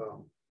 Right.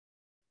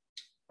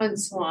 On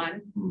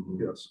Swan,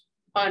 Yes,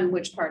 on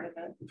which part of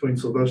it? between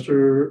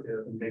Sylvester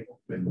and Maple.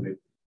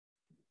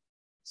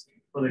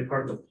 Well, they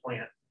parked the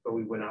plant, but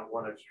we went out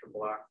one extra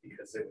block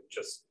because it would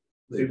just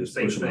do the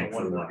same push them thing out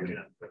one further block again.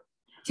 in.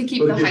 To keep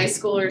But the again- high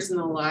schoolers in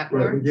the lot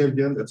right. more?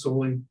 Again, that's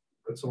only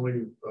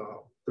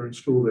during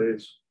school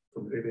days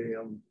from 8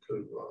 a.m.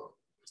 to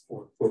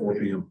 4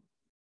 p.m.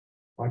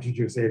 Why don't you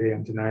just 8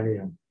 a.m. to 9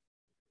 a.m.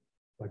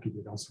 like you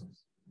did elsewhere?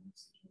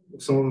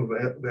 Some of them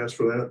have asked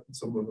for that, and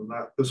some of them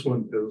not. This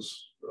one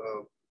is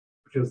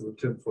because of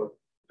the 10 foot.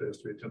 There has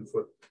to be a 10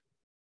 foot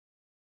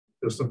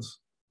distance.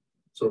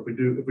 So if we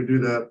do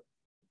that,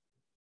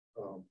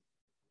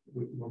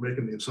 we're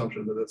making the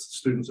assumption that it's the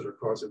students that are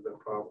causing that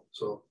problem.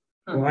 So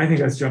Well, I think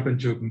that's jumping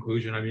to a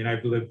conclusion. I mean,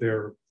 I've lived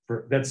there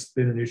that's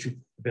been an issue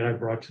that I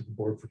brought to the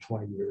board for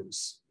 20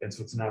 years. And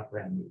so it's not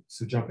brand new.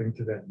 So jumping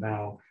to that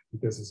now,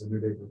 because there's a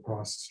new neighbor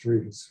across the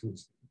street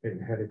who's been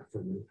a headache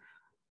for me.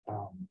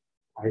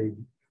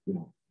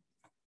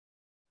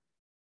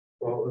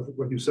 well,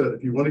 like you said,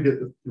 if you want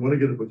to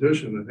get a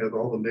petition and have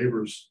all the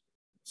neighbors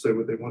say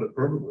what they want it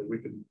permanently, we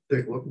can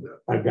take a look at that.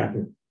 I've got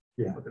it.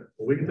 Yeah. Okay,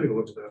 well, we can take a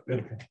look at that.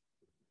 Okay.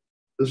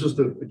 This is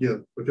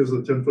again, because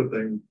of the 10-foot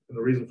thing, and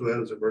the reason for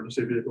that is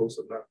emergency vehicles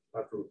and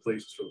not for the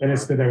police. It's for the And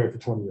it's fire. been that way for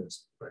 20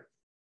 years. Right.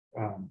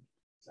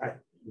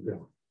 Yeah.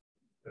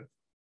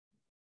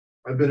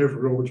 I've been here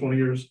for over 20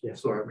 years, Yeah.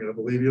 so I mean, I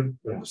believe you.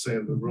 Yeah. I'm just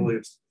saying that really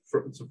it's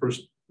the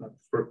first, not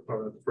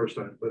the first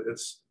time, but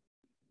it's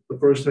the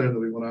first time that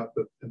we went out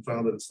and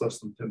found that it's less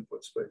than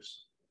 10-foot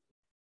space.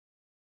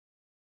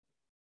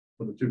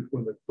 When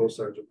both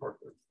sides are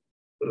parked there.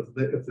 But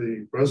if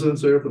the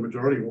residents there, if the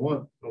majority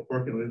want no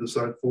parking on either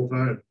side full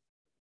time,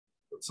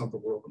 that's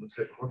something we're open to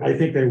take. I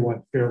think they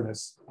want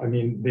fairness. I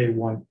mean, they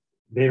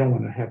don't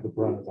want to have the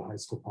brunt of the high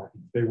school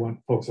parking. They want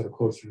folks that are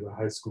closer to the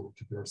high school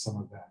to bear some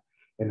of that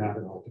and not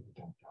it all to be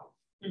dumped out.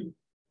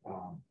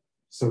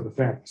 So the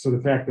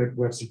fact that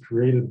Webster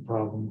created the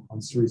problem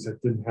on streets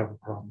that didn't have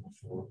a problem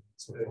before.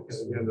 So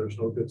Again, there's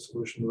no good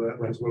solution to that.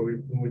 Because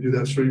when we do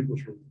that street,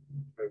 which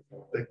I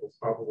think will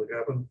probably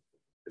happen,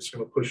 it's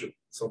going to push it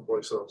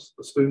someplace else.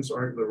 The students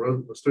aren't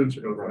the students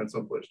are going to find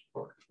someplace to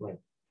park. Right.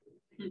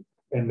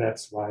 And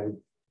that's why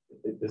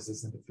this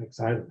isn't a fix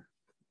either.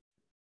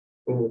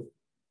 Well,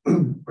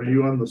 are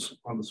you on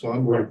the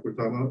SWAN board we're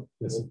talking about?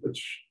 Yes. Well,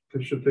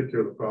 it should take care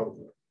of the problem.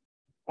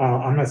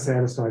 I'm not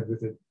satisfied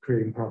with it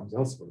creating problems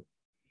elsewhere.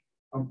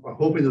 I'm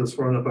hoping that it's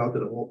far enough out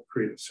that it won't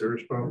create a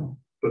serious problem.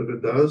 But if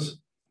it does,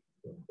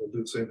 we'll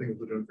do the same thing as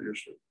we're doing for your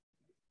street.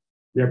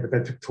 Yeah, but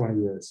that took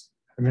 20 years.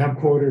 I mean, I'm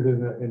quoted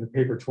in the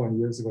paper 20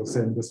 years ago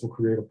saying this will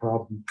create a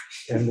problem.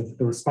 And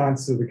the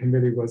response to the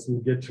committee was,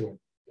 we'll get to it.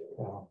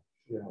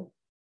 You know,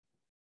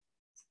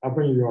 I'll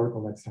bring you the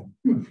article next time.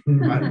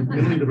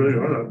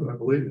 I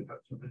believe you.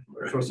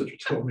 I trust that you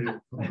told me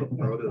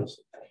how it is.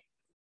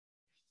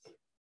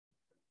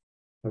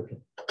 Okay.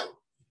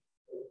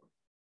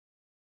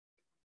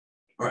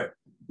 All right,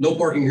 no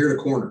parking here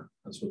to corner.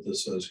 That's what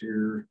this says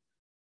here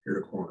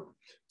to corner.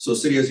 So the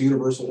city has a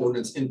universal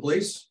ordinance in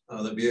place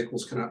that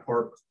vehicles cannot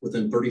park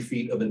within 30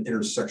 feet of an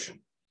intersection.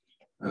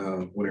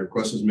 When a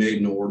request is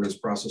made, no ordinance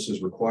process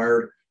is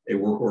required. A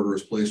work order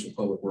is placed with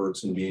Public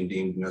Works and being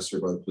deemed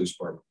necessary by the police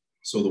department.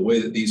 So the way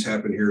that these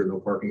happen here, no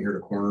parking here to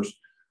corners,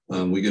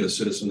 we get a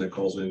citizen that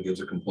calls in,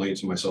 gives a complaint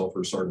to myself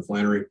or Sergeant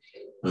Flannery.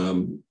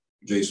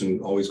 Jason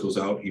always goes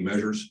out, he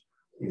measures,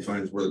 he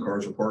finds where the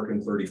cars are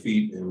parking 30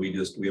 feet, and we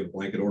have a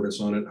blanket ordinance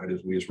on it.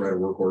 We just write a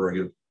work order. I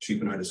get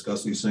Chief and I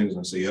discuss these things, and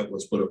I say, yep,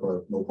 let's put up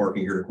a no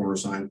parking here to corner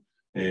sign,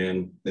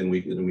 and then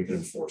we can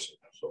enforce it.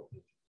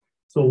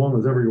 So long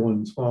as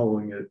everyone's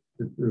following it,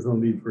 there's no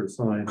need for a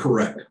sign.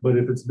 Correct. But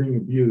if it's being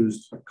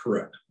abused.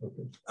 Correct.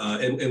 Okay.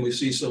 And we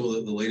see some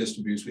of the latest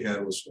abuse we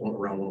had was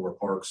around one of our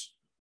parks.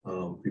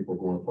 People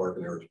were going to park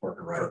and they were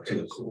parking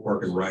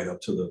right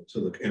up to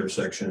the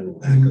intersection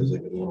because they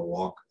didn't want to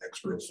walk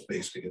extra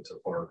space to get to the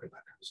park and that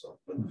kind of stuff.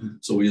 But,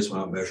 so we just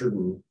went out, measured,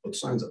 and put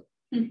signs up.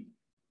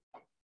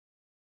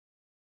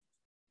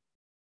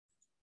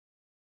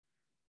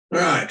 All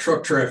right,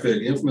 truck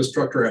traffic, infamous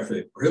truck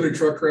traffic. Prohibited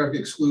truck traffic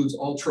excludes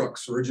all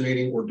trucks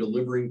originating or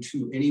delivering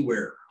to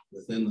anywhere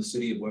within the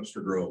city of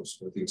Webster Groves,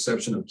 with the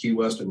exception of Key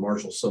West and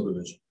Marshall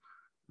subdivision.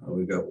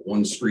 We've got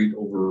one street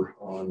over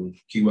on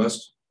Key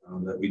West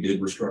that we did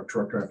restrict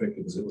truck traffic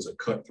because it was a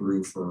cut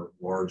through for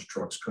large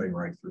trucks cutting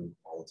right through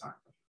all the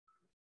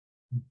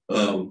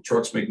time.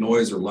 Trucks make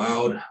noise, they're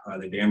loud,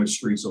 they damage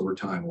streets over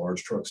time.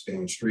 Large trucks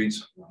damage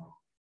streets.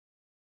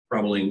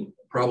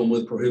 Problem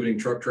with prohibiting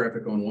truck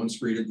traffic on one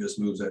street, it just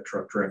moves that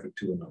truck traffic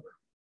to another.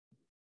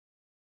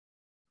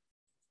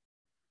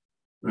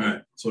 All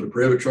right, so to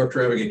prohibit truck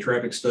traffic, a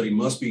traffic study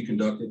must be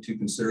conducted to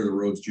consider the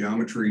road's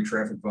geometry,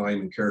 traffic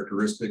volume and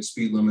characteristics,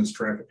 speed limits,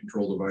 traffic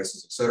control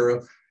devices,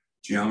 etc.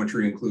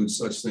 Geometry includes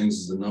such things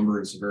as the number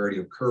and severity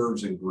of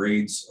curves and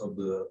grades of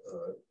the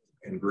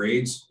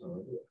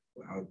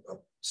how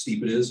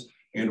steep it is,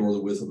 and or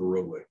the width of the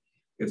roadway.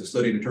 If the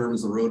study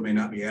determines the road may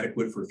not be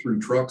adequate for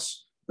through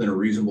trucks, then a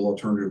reasonable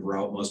alternative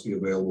route must be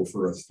available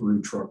for a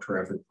through truck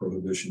traffic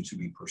prohibition to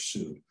be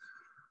pursued.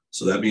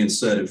 So that being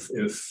said, if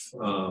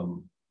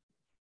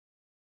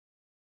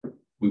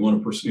we want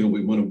to pursue,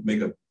 we want to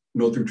make a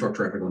no through truck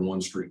traffic on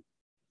one street,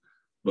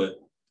 but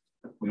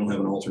we don't have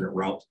an alternate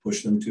route to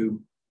push them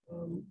to,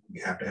 we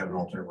have to have an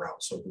alternate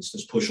route. So if it's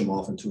just push them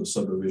off into a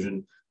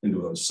subdivision,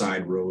 into a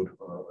side road,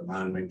 a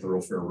non-main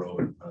thoroughfare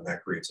road,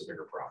 that creates a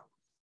bigger problem.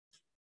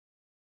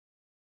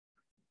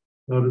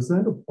 Now, does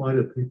that apply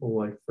to people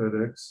like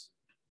FedEx?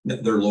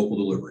 They're local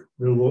delivery.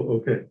 They're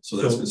okay. So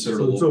that's considered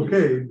so it's okay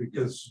delivery.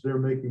 because they're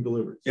making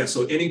deliveries. Yeah,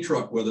 so any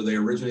truck, whether they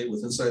originate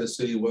with inside the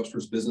city of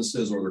Webster's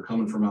businesses or they're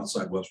coming from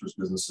outside Webster's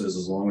businesses,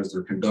 as long as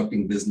they're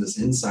conducting business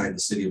inside the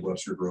city of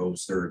Webster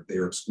Groves, they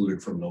are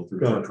excluded from no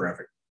through truck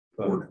traffic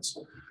ordinance.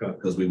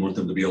 Because we want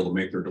them to be able to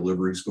make their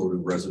deliveries, go to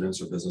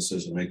residents or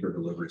businesses and make their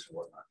deliveries and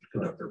whatnot, to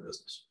conduct their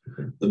business.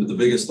 The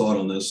biggest thought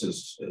on this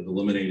is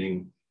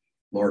eliminating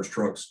large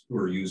trucks who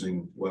are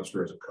using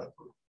Webster as a cut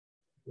through.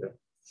 Yeah.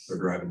 They're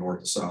driving north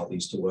to south,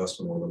 east to west,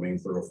 and one of the main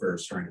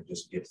thoroughfares trying to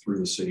just get through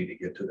the city to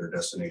get to their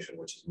destination,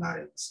 which is not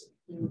in the city.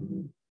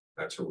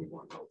 That's where we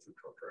want to go through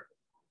truck traffic.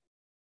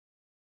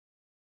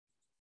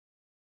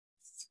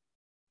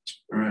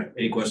 All right,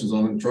 any questions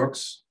on the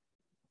trucks?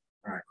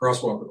 All right,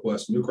 crosswalk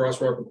request. New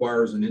crosswalk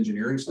requires an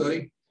engineering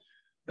study.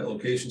 At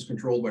locations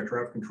controlled by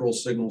traffic control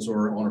signals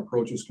or on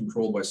approaches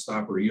controlled by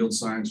stop or yield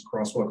signs,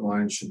 crosswalk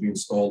lines should be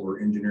installed where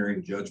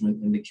engineering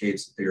judgment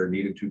indicates that they are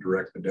needed to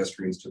direct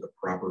pedestrians to the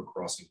proper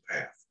crossing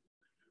path.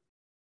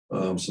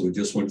 So we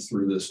just went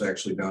through this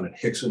actually down at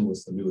Hickson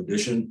with the new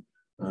addition.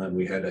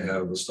 We had to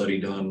have a study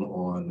done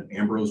on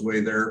Ambrose Way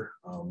there,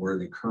 where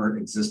the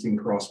current existing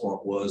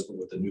crosswalk was, but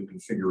with the new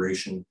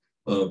configuration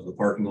of the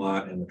parking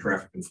lot and the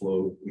traffic and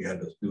flow, we had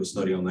to do a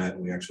study on that,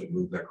 and we actually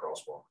moved that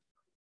crosswalk.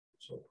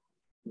 So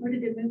Where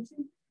did it move to?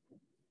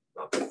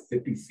 about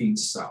 50 feet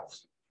south.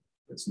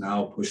 It's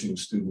now pushing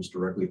students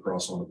directly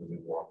across onto the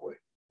new walkway.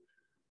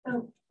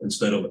 Oh.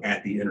 Instead of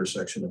at the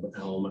intersection of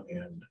Elm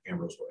and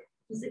Ambrose Way.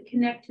 Does it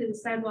connect to the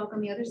sidewalk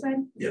on the other side?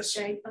 Yes.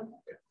 Okay.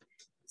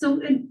 So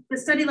a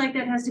study like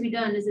that has to be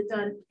done. Is it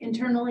done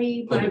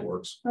internally by Public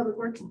Works. Public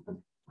Works?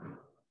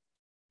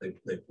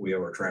 We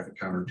have our traffic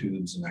counter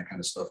tubes and that kind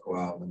of stuff go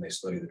out, and then they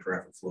study the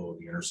traffic flow of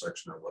the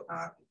intersection or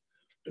whatnot,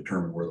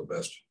 determine where the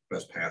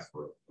best path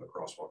for a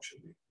crosswalk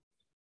should be.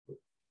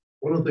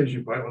 One of the things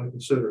you might want to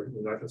consider,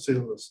 and I can see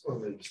on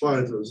the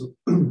slides, is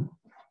none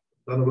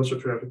of us are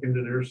traffic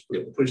engineers for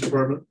the police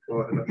department.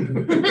 Well,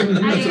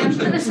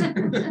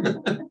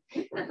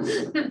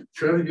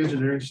 traffic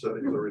engineering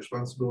studies are the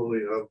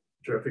responsibility of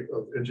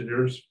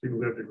engineers, people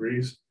who have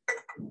degrees.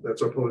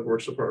 That's our public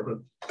works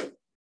department.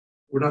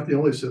 We're not the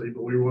only city,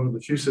 but we're one of the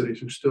few cities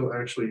who still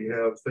actually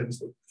have things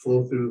that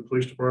flow through the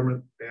police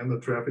department and the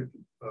traffic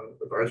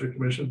advisory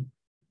commission.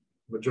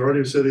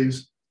 Majority of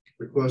cities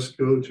requests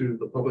go to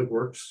the public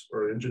works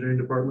or engineering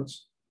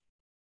departments.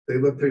 They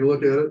take a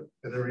look at it,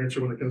 and their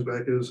answer when it comes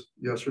back is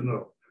yes or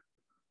no.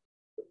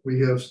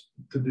 We have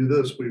to do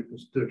this,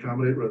 to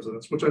accommodate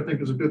residents, which I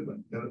think is a good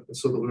thing. And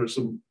so that there's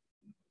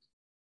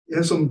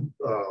some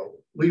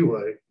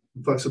leeway,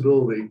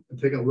 flexibility,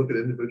 and taking a look at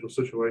individual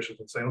situations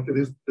and saying, okay,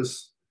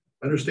 this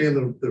I understand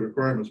the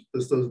requirements, but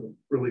this doesn't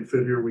really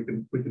fit here. We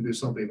can do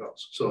something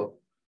else. So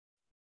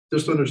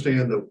just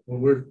understand that when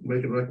we're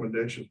making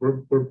recommendations,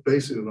 we're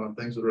basing it on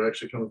things that are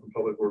actually coming from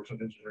public works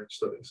and engineering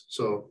studies.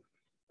 So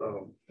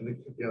and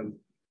again,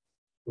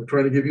 we're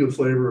trying to give you a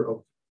flavor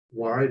of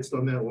why it's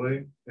done that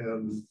way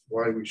and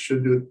why we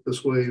should do it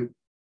this way the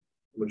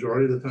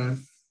majority of the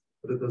time,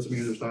 but it doesn't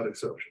mean there's not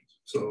exceptions.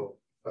 So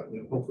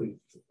hopefully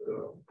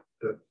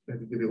that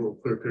maybe give you a little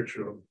clear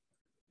picture of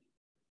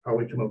how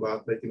we come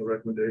about making the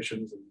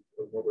recommendations and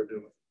what we're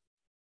doing.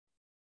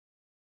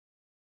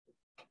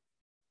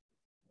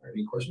 All right,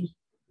 any questions?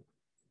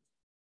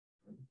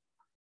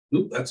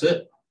 Nope, that's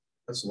it.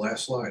 That's the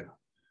last slide.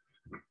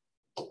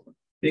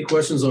 Any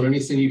questions on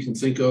anything you can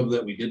think of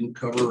that we didn't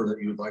cover or that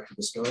you would like to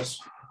discuss?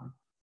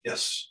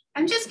 Yes.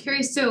 I'm just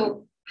curious.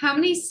 So how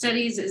many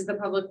studies is the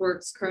Public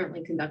Works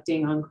currently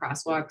conducting on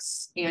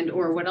crosswalks, and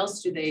or what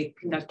else do they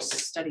conduct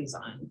studies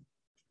on?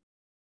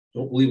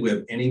 Don't believe we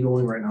have any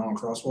going right now on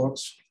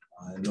crosswalks.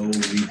 I know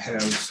we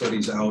have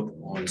studies out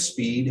on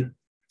speed.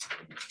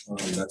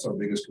 That's our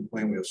biggest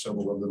complaint. We have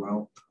several of them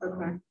out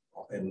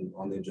and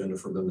on the agenda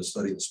for them to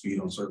study the speed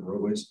on certain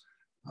roadways.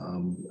 I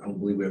don't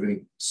believe we have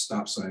any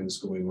stop signs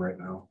going right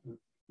now.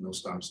 No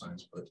stop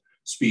signs, but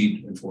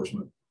speed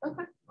enforcement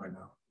right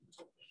now.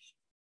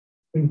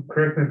 And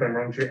correct me if I'm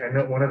wrong, I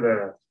know one of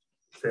the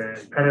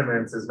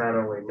impediments is not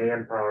only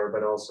manpower,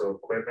 but also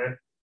equipment.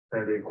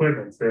 And the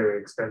equipment's very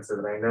expensive.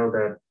 And I know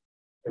that,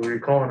 if we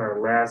recall in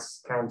our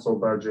last council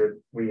budget,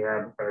 we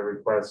had a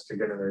request to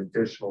get an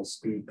additional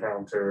speed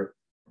counter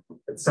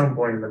at some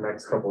point in the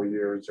next couple of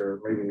years,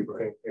 or maybe,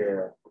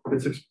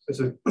 It's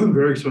a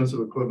very expensive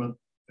equipment.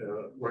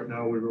 Right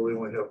now, we really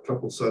only have a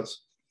couple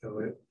sets.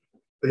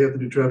 They have to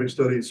do traffic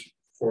studies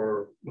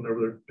for whenever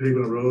they're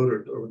paving a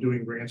road or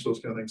doing grants,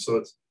 those kind of things.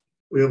 So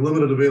we have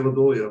limited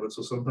availability of it.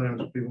 So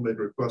sometimes people make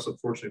requests.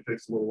 Unfortunately, it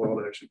takes a little while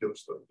to actually get a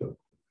study done.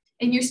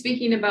 And you're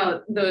speaking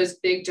about those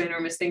big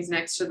ginormous things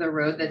next to the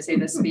road that say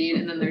the speed,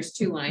 and then there's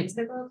two lines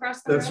that go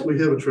across the road? We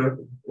have a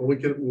traffic. What we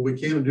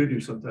can and do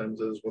sometimes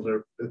is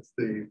when it's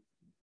the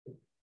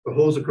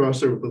hose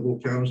across there with the little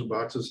counters and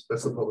boxes,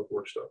 that's the public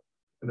works stuff.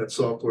 And that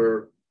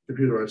software,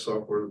 computerized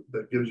software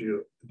that gives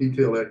you a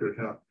detailed, accurate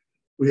count.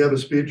 We have a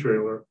speed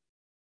trailer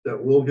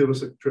that will give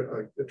us a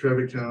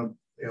traffic count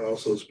and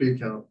also a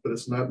speed count, but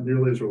it's not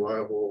nearly as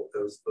reliable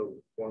as the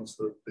ones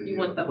that the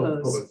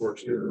public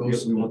works do.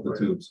 Yes, we want the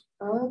tubes.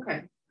 Oh,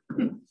 okay.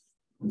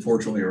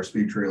 Unfortunately, our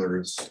speed trailer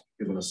is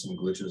giving us some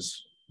glitches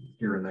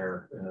here and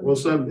there. And well,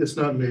 it's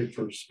not made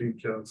for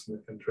speed counts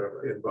and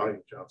traffic and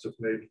volume counts.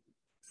 It's made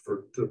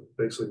to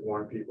basically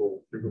warn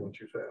people you're going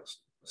too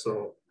fast.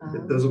 So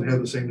it doesn't have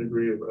the same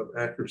degree of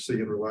accuracy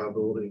and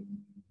reliability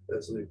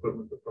as the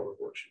equipment that public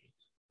works uses.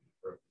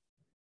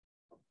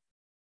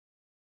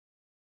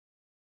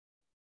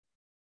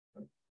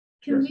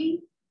 Can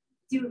we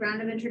do a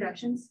round of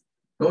introductions?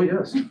 oh,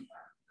 yes. Did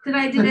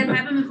that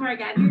happen before I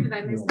got here? Did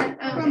I miss that?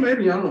 Oh. Well,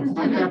 maybe, I don't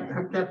know.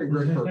 I'm Captain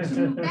Greg Perks.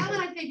 That one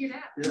I figured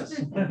out.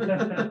 Yes.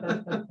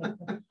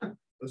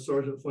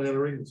 Sergeant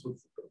Flannery does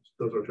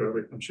our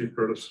traffic, and Chief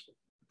Curtis,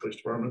 Police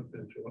Department,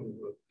 and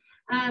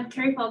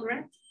Carrie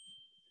Falgraf.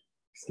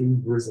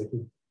 Steve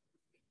Rizicki.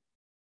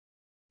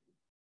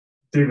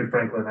 David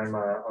Franklin, I'm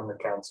on the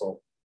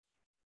council.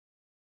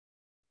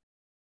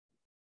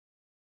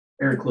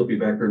 Erin Clippy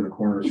back there in the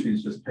corner,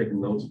 she's just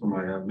taking notes for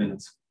my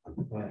minutes.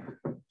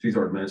 She's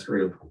our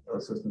administrative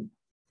assistant.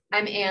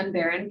 I'm Ann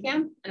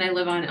Barenkamp and I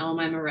live on Elm.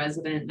 I'm a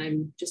resident and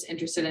I'm just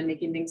interested in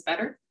making things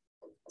better.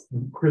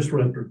 Chris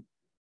Redford.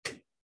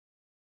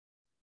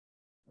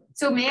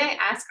 So may I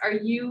ask, are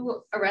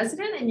you a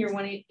resident and you're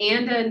wanting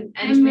and an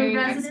I'm a engineering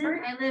resident.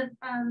 expert? I live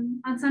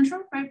on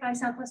Central, right by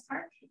Southwest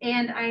Park,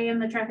 and I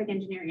am a traffic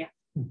engineer, yeah,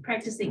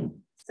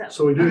 practicing.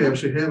 So we do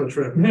actually have a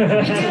traffic.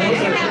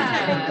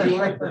 Yeah. You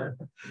like that?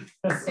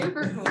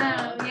 Super cool.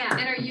 yeah.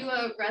 And are you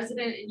a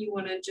resident and you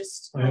want to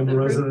just? I am a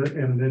resident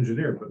and an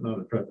engineer, but not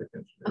a traffic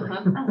engineer.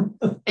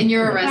 Uh-huh. And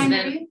you're a What kind are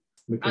resident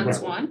you? on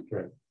Swan?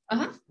 Right.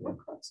 Uh-huh.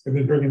 I've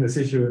been bringing this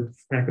issue, and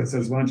Franklin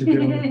says, why don't you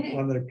get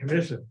on the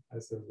commission? I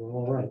said,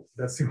 well, all right,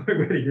 that's the only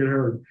way to get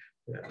heard.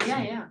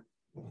 Yeah.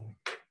 All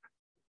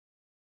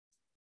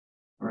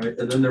right,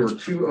 and then there were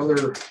two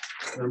other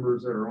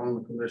members that are on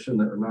the commission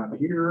that are not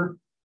here.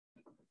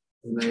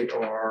 And they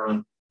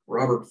are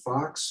Robert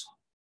Fox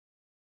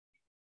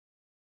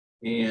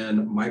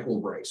and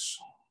Michael Rice.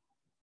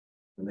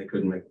 And they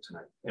couldn't make it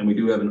tonight. And we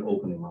do have an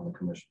opening on the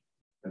commission.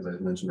 As I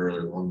mentioned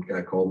earlier, one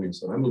guy called me and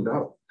said, I moved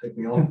out, take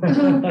me off. I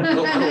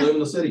don't live in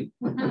the city.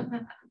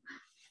 I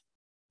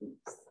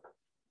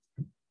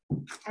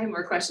have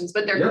more questions,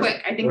 but they're Yeah,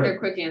 quick. I think go they're ahead.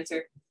 quick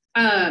answer.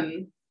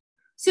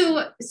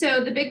 So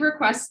the big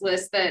request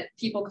list that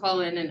people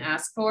call in and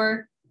ask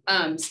for,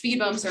 speed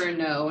bumps are a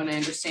no, and I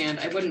understand.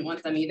 I wouldn't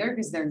want them either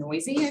because they're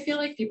noisy. I feel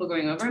like people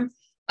going over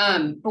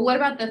them. But what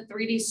about the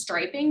 3D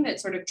striping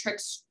that sort of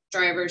tricks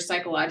drivers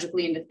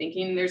psychologically into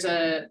thinking there's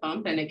a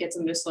bump and it gets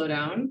them to slow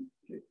down?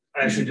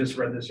 I actually just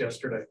read this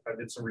yesterday. I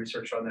did some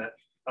research on that.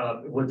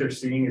 What they're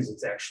seeing is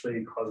it's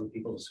actually causing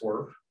people to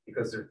swerve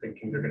because they're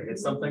thinking they're going to hit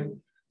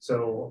something.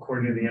 So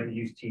according to the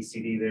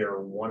MUTCD, they are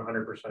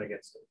 100%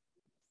 against it.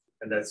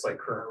 And that's like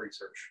current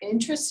research.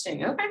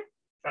 Interesting. Okay.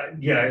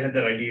 Yeah, I had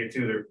that idea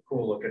too. They're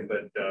cool looking,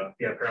 but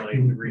yeah, apparently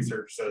the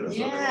research says.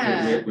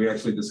 Yeah. We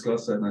actually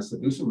discussed that and I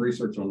said, do some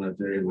research on that,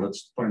 Jay, and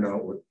let's find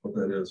out what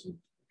that is.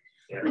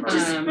 Yeah,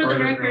 Just for the are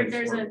they record,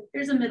 really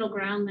there's a middle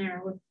ground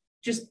there with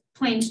just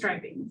plain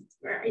striping,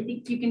 where I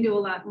think you can do a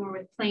lot more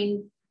with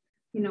plain,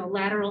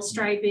 lateral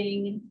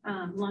striping,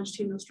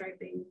 longitudinal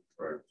striping.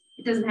 Right.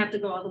 It doesn't have to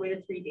go all the way to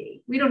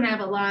 3D. We don't have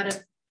a lot of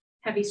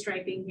heavy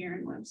striping here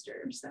in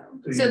Webster, so.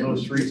 The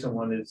most recent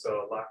one is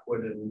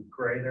Lockwood and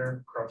Gray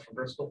there across from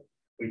Bristol.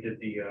 We did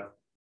the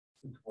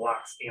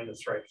blocks and the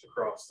stripes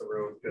across the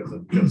road because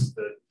of just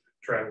the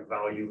traffic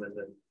volume and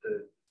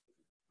the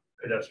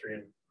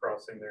pedestrian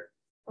crossing there.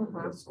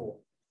 That's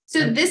cool.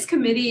 So this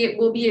committee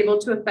will be able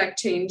to affect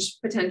change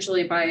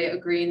potentially by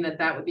agreeing that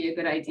that would be a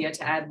good idea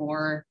to add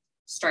more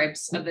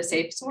stripes of the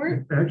safe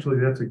sort? Actually,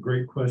 that's a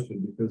great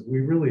question because we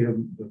really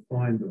haven't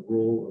defined the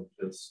role of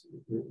this,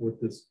 what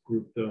this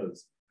group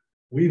does.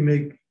 We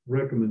make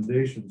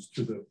recommendations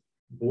to the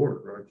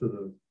board or to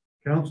the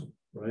council,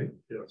 right?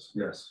 Yes.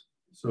 Yes.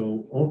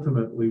 So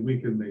ultimately, we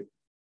can make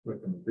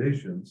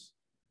recommendations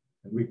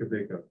and we could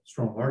make a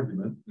strong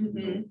argument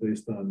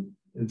based on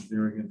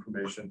engineering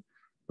information.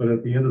 But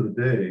at the end of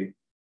the day,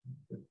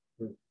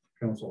 the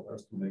council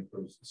has to make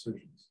those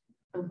decisions.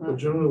 But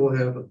generally what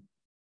happen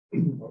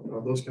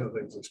on those kind of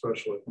things,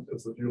 especially,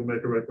 is that you'll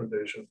make a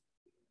recommendation,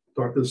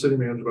 talk to the city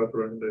manager about the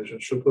recommendation,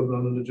 she'll put it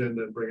on an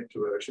agenda and bring it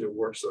to actually a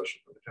work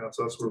session. The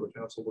council, that's where the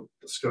council would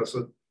discuss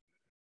it.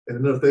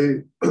 And then if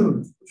they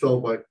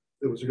felt like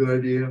it was a good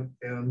idea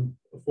and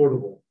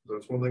affordable,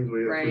 that's one thing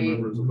we have to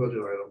remember as a budget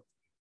item,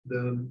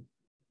 then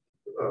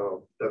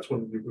that's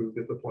when we would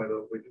get the point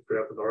of we could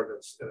draft an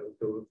ordinance and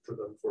go to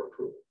them for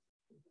approval.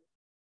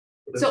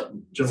 But that's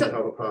generally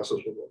how the process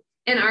will work.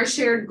 And our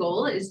shared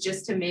goal is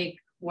just to make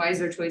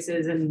wiser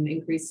choices and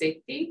increase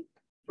safety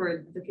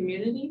for the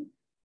community.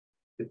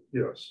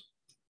 Yes.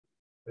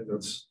 And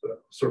that's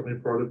certainly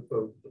part of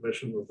the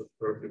mission of the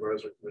Traffic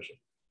Advisory Commission.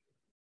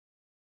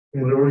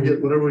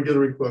 Whenever we get a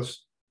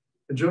request,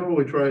 in general,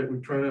 we try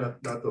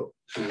not to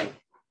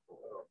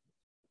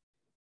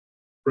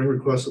bring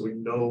requests that we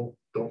know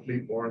don't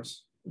meet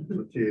warrants to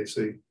the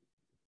TAC,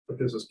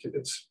 because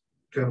it's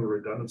kind of a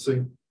redundancy.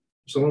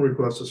 If someone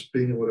requests a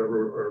speed and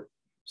whatever, or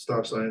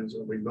stop signs,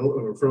 and we know,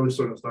 and we're fairly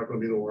certain it's not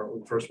going to be the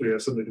warrant, first we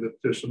ask them to get a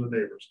petition to the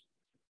neighbors.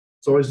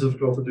 It's always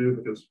difficult to do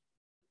because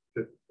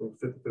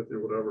 50-50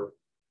 or whatever.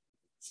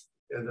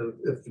 And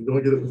if you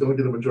don't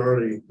get a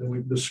majority, then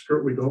we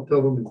don't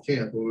tell them you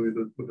can't, but we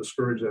would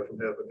discourage that from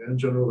happening. And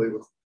generally, they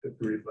would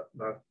agree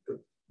not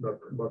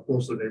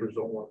most of the neighbors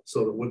don't want it,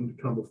 so it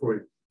wouldn't come before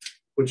you.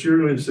 What you're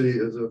going to see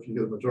is if you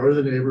get a majority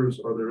of the neighbors,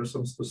 or there are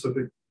some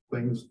specific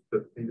things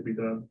that need to be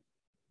done,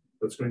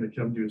 that's going to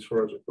come to you as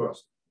far as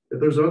request. If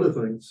there's other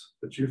things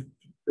that you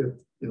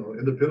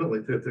independently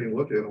taking a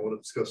look at and want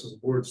to discuss as a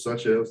board,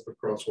 such as the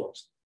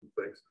crosswalks and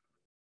things,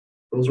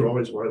 those are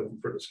always wide open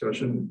for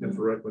discussion and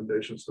for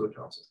recommendations to the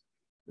council.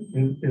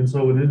 And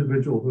so an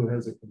individual who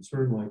has a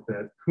concern like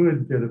that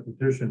could get a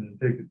petition and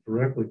take it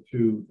directly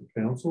to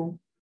the council,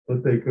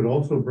 but they could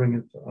also bring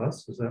it to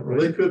us, is that Well,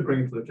 they right? could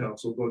bring it to the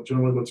council, but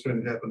generally what's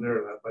going to happen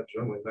there, not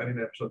generally,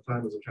 99% of the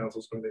time is the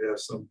council's going to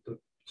ask them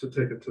to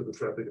take it to the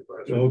traffic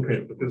advisory. Okay.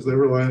 Commission, because they're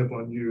relying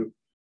upon you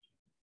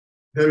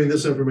having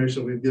this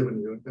information we've given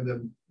you, and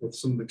then with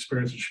some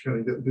experience that you kind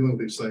of get dealing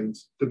with these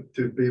things,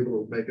 to be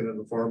able to make an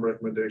informed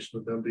recommendation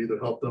to them to either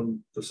help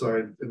them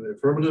decide in the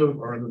affirmative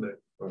or in the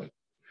negative. Right.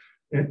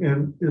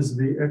 And is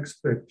the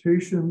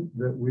expectation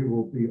that we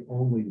will be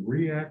only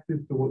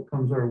reactive to what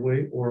comes our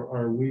way, or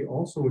are we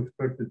also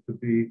expected to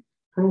be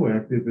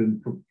proactive in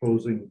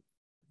proposing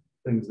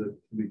things that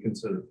to be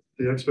considered?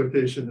 The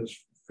expectation is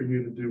for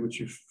you to do what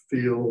you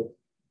feel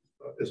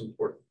is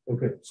important.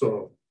 Okay.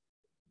 So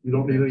you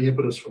don't need any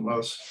impetus from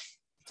us.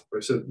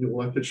 Like I said, you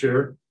elect the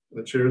chair, and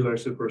the chair is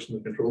actually the person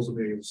that controls the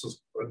meetings. This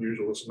is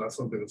unusual. This is not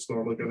something that's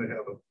normally going to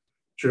happen.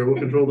 Chair will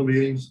control the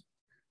meetings.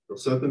 They'll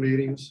set the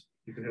meetings.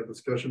 You can have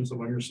discussions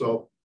among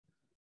yourself.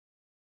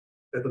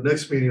 At the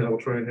next meeting, I will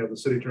try and have the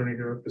city attorney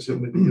here because he'll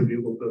maybe give you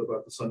a little bit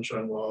about the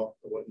sunshine law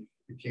and what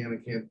you can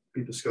and can't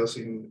be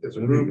discussing as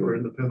a group or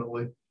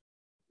independently.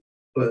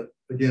 But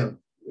again,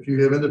 if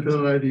you have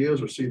independent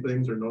ideas or see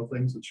things or know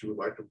things that you would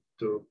like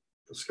to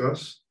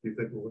discuss, you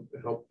think will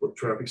help with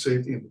traffic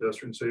safety and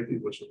pedestrian safety,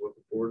 which is what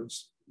the board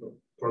is,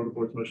 part of the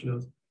board's mission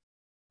is.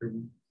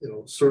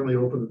 You're certainly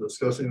open to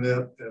discussing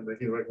that and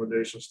making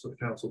recommendations to the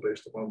council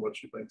based upon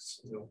what you think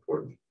is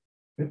important.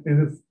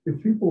 And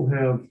if people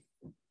have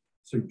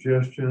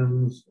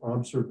suggestions,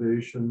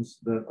 observations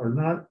that are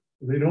not,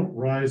 they don't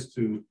rise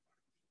to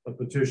a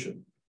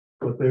petition,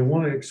 but they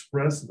want to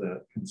express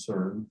that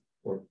concern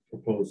or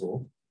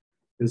proposal,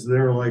 is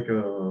there like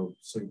a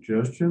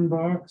suggestion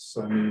box?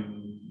 I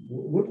mean,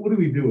 what do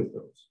we do with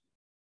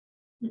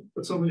those?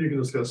 That's something you can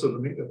discuss at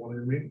one of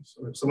your meetings.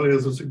 And if somebody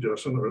has a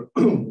suggestion, or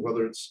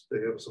whether it's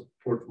they have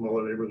support from all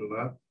their neighbors or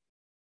not,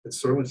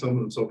 it's certainly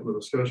something that's open to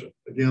discussion.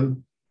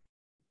 Again,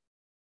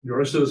 you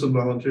are citizen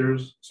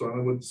volunteers, so I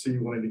wouldn't see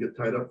you wanting to get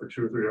tied up for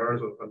 2 or 3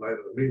 hours a night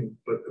at a meeting.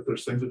 But if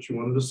there's things that you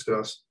want to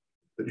discuss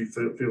that you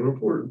feel are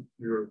important,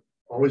 you're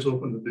always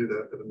open to do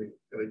that at a meeting.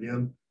 And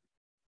again,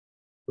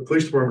 the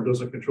police department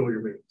doesn't control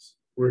your meetings.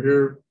 We're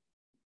here.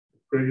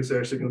 Greg is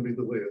actually going to be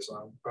the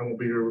liaison. I won't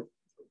be here,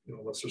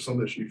 unless there's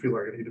some issue you feel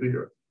like I need to be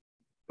here.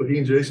 But he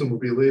and Jason will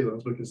be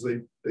liaisons because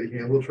they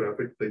handle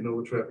traffic. They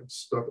know the traffic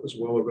stuff as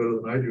well or better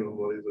than I do on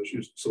all these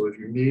issues. So if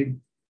you need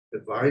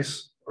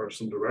advice or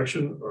some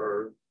direction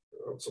or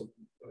some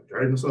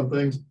guidance on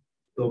things,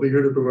 they'll be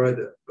here to provide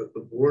that. But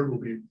the board will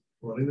be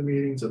running the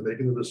meetings and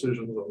making the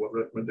decisions on what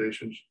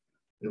recommendations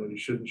you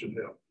should and shouldn't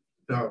have.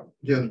 Now,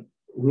 again,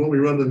 we won't be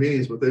running the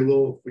meetings, but they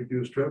will if we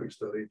do this traffic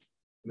study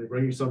and they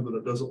bring you something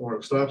that doesn't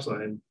warrant a stop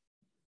sign.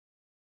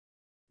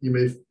 You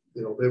may,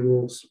 they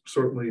will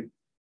certainly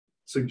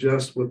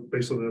suggest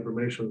based on the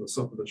information that's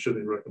something that should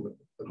be recommended.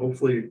 And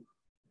hopefully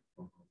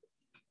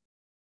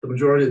the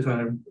majority of the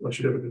time, unless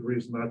you have a good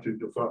reason not to,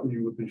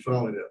 you would be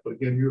following that. But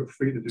again, you're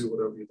free to do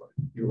whatever you like.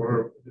 You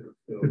are,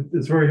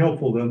 It's very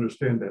helpful to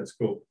understand that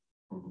scope.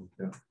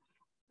 Yeah.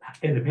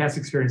 In the past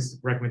experience,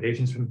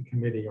 recommendations from the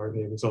committee, are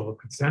they a result of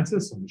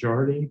consensus, a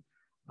majority?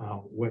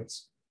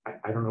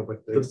 I don't know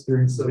what the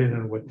experience has been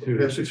and what to.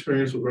 Past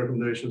experience with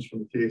recommendations from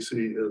the TAC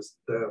is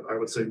that I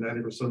would say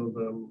 90% of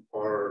them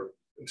are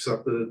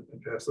accepted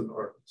and passed in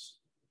ordinance.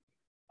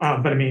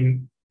 But I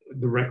mean,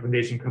 the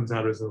recommendation comes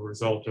out as a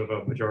result of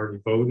a majority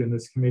vote in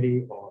this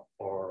committee,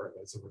 or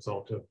as a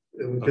result of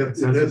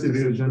consensus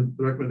decision.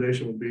 The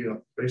recommendation would be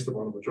based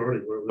upon a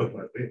majority, wherever that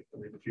might be. I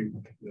mean,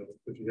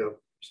 if you have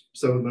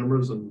 7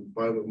 members and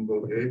 5 of them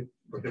vote yea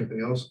or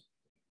anything else,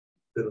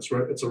 then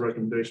it's a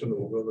recommendation that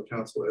will go to the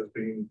council as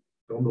being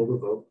don't know the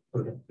vote.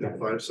 But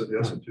 5 said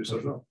yes and 2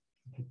 said no.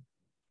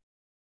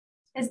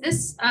 Has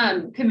this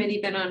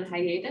committee been on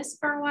hiatus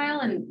for a while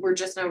and we're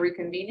just now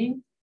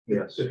reconvening?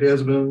 Yes, it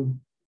has been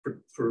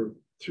for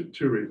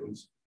two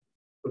reasons.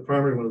 The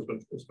primary one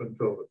has been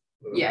COVID.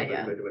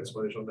 Yeah. Make an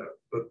explanation on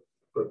that.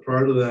 But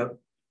prior to that,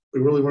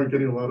 we really weren't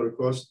getting a lot of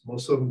requests.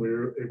 Most of them we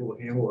were able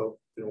to handle.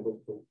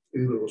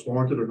 Either it was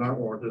warranted or not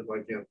warranted.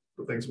 Like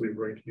the things we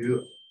bring to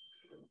you.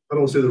 I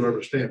don't say the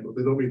rubber stamp, but if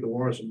they don't meet the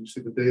warrants and you see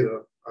the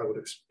data, I would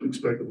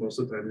expect that most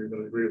of the time you're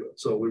going to agree with it.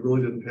 So we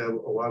really didn't have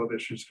a lot of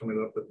issues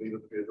coming up that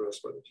needed to be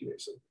addressed by the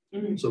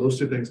TAC. So those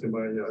 2 things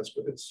combined, yeah,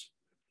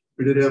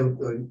 we did have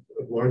a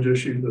large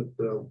issue that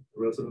the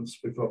residents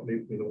we felt we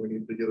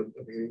needed to get a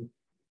meeting.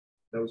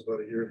 That was about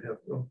 1.5 years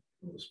ago.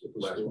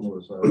 Last one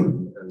was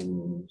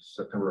in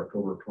September,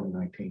 October of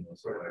 2019.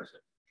 Was the last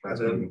and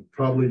then meeting.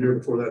 Probably a year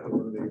before that, there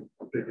were the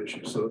big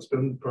issues. So it's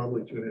been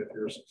probably 2.5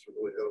 years since we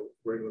really had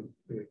regular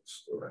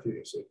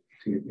meetings.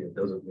 It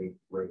doesn't meet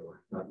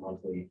regular, not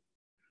monthly.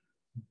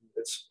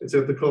 It's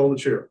at the call of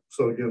the chair.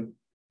 So again,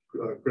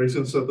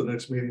 Grayson set the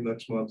next meeting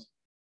next month.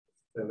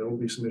 And there will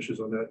be some issues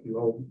on that. You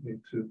all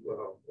need to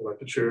elect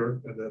the chair,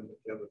 and then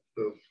again,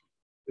 the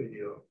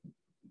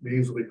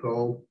meetings will be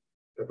called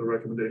at the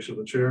recommendation of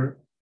the chair.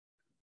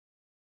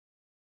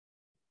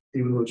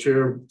 Even though the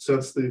chair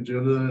sets the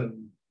agenda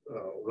and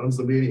runs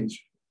the meetings.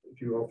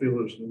 If you all feel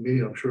there's a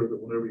meeting, I'm sure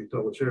that whenever you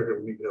tell the chair, here,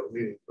 we need to have a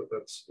meeting, but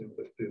that's, you know,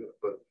 they do that.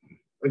 But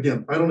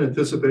again, I don't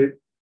anticipate,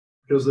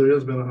 because there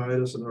has been a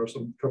hiatus and there are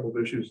some couple of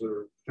issues that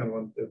are kind of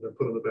on, have been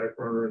put on the back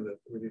burner and that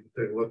we need to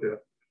take a look at.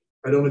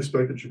 I don't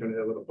expect that you're going to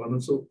have an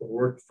abundance of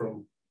work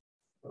from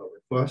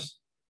requests,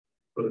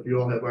 but if you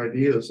all have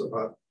ideas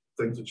about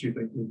things that you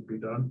think need to be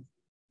done,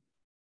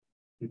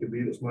 you can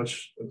meet as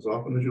much, as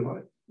often as you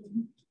like.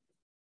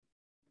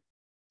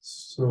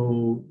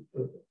 So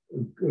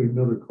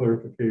another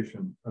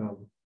clarification.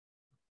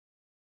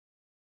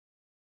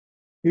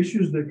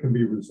 Issues that can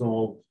be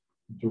resolved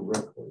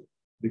directly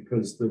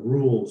because the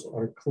rules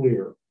are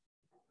clear.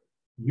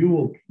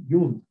 You'll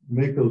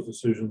make those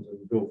decisions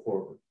and go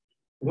forward.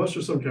 Unless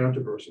there's some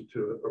controversy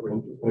to it, or we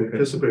Okay.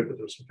 anticipate that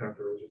there's some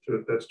controversy to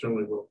it, that's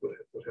generally what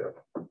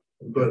happen.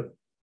 But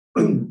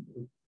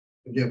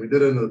again, we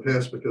did it in the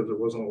past because there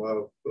wasn't a lot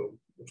of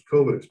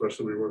COVID,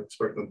 especially we weren't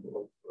expecting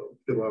to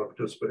get a lot of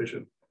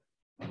participation,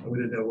 and we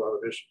didn't have a lot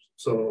of issues.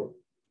 So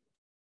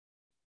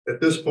at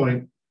this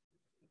point,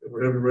 if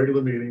we're having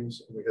regular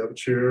meetings and we have a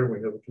chair and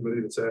we have a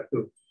committee that's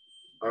active,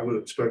 I would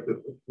expect that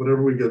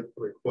whenever we get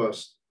a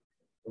request,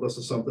 unless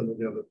it's something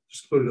again that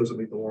just clearly doesn't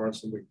meet the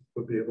warrants, and we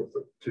would be able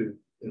to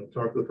you know,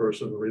 talk to the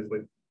person and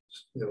reasonably,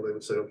 you know, they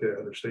would say, okay, I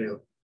understand.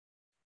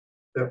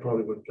 That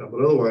probably wouldn't come.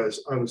 But otherwise,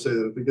 I would say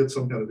that if we get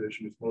some kind of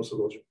issues, most of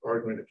those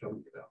are going to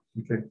come now.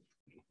 Okay.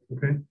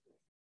 Okay.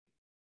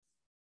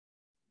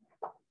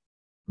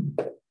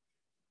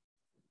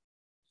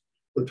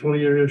 The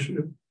 20-year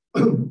issue,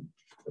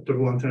 it took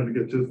a long time to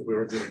get to, but we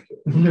are getting to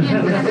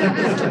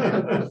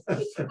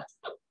it.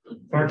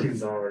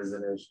 Parking's always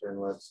an issue in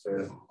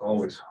Webster.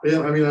 Always.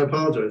 Yeah, I mean, I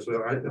apologize,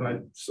 but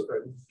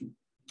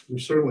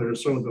there's certainly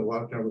been a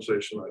lot of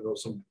conversation. I know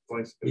some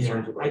points,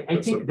 concerns about.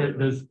 I think that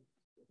there's,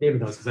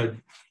 David knows, because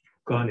I've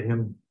gone to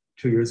him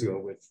 2 years ago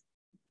with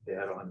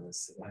Dad on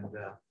this. And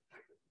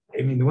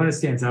I mean, the one that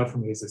stands out for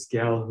me is this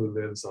gal who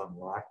lives on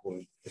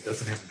Lockwood. It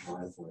doesn't have a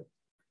driveway.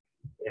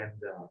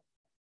 And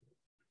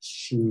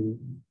she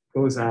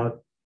goes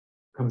out,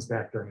 comes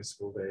back during a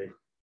school day,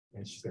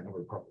 and she's got no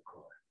public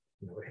car.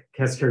 You know,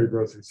 has to carry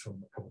groceries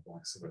from a couple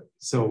blocks away.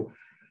 So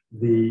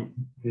the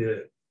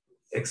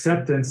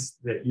acceptance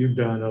that you've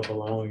done of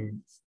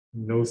allowing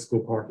no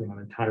school parking on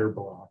entire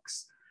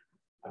blocks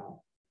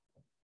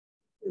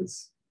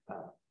is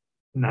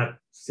not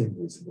seem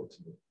reasonable to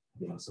me.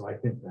 You know, so I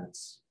think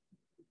that's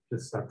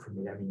just stuck for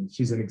me. I mean,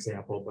 she's an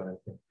example, but I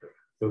think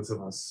those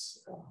of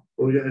us.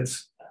 Well, yeah,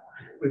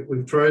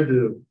 we've tried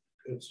to.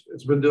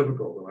 It's been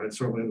difficult, and I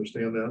certainly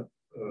understand that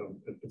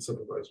and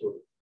sympathize with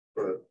it.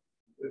 But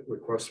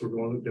requests we're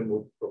going again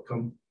will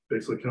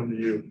basically come to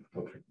you.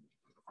 Okay.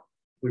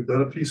 We've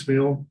done a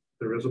piecemeal.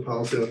 There is a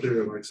policy out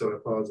there, and like I said, I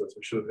apologize.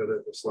 We should have had that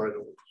in the slide.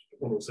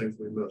 One of those things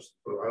we missed,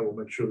 but I will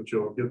make sure that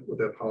you all get what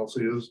that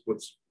policy is,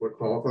 what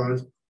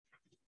qualifies.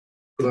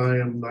 But I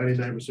am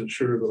 99%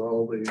 sure that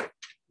all the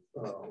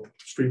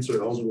streets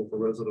are eligible for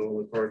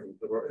resident-only parking.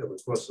 Have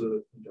requested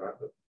it and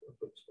gotten it at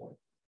this point.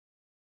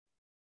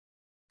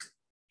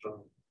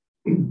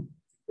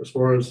 As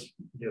far as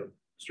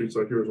streets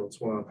like yours on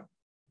Swan,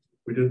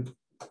 we did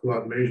go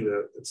out and measure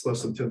that. It's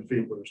less than 10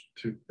 feet when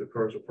there's the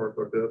cars are parked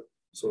like that.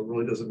 So it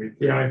really doesn't meet.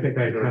 Yeah, I think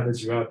I counted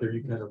you out there.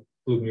 You kind of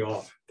blew me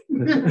off.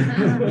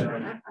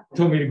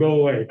 Told me to go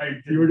away.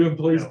 You were doing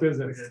police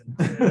business.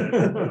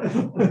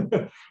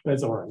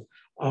 That's all right.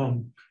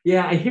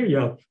 Yeah, I hear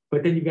you.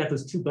 But then you got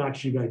those 2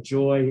 blocks. You got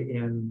Joy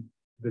and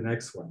the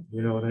next one,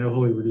 you know, and I know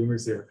Holy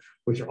Redeemer's there,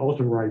 which are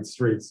ultra wide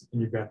streets,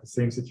 and you've got the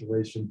same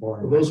situation.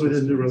 Well, those we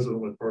didn't do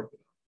resident parking.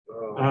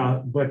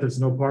 But there's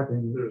no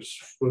parking. There's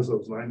was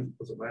it 9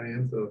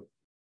 a.m. to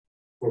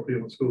 4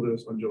 p.m. at school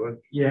days on July.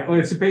 Yeah, well,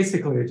 it's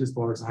basically it just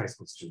bars high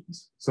school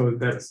students. So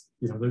that's,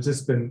 you know, there's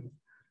just been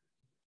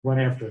one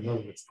after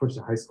another that's pushed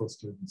a high school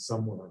student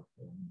somewhere.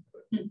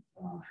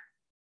 Well,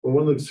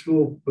 when the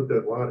school put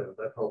that lot in,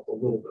 that helped a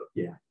little bit.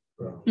 Yeah.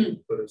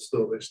 But it's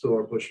still, they still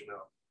are pushing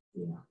out.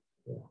 Yeah.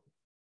 Yeah.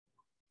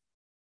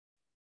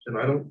 And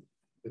I don't,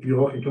 if you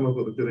all can come up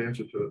with a good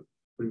answer to it,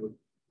 we would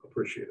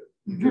appreciate it.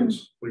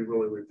 Because we've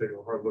taken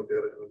a hard look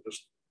at it and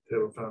just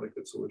haven't found a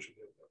good solution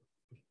yet.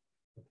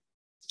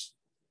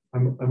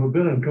 I'm a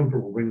bit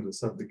uncomfortable bringing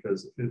this up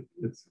because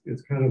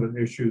it's kind of an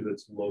issue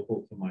that's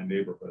local to my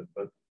neighborhood.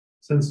 But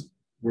since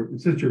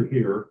you're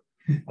here,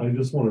 I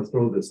just want to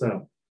throw this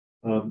out.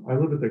 I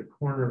live at the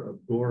corner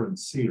of Gore and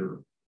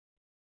Cedar.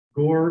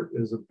 Gore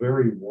is a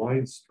very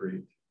wide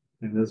street,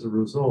 and as a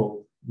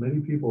result, many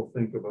people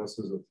think of us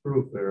as a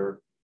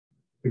thoroughfare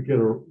to get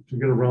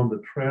around the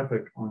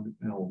traffic on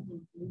Elm.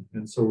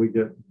 And so we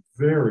get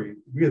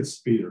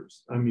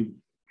speeders. I mean,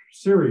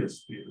 serious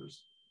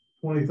speeders,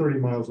 20, 30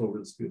 miles over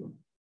the speed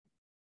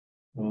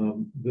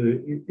limit.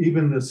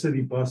 Even the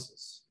city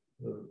buses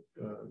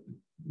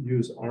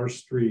use our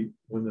street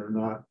when they're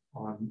not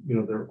on,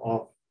 they're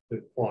off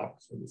the clock,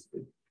 so to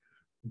speak.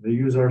 They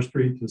use our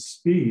street to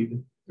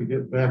speed to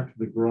get back to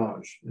the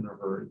garage in a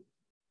hurry.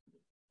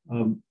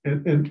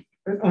 And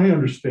I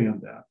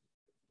understand that.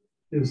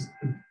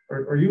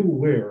 Are you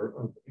aware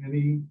of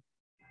any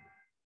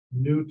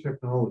new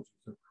technologies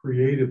and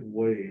creative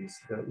ways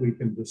that we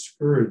can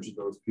discourage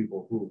those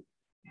people who,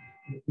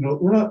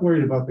 we're not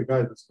worried about the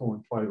guy that's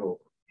going 5 over.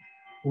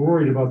 We're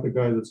worried about the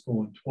guy that's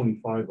going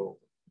 25 over.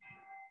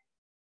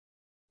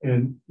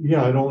 And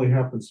yeah, it only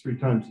happens 3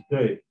 times a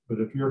day, but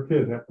if your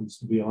kid happens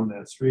to be on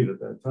that street at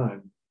that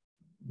time,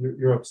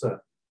 you're upset.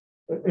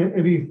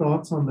 Any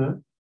thoughts on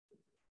that?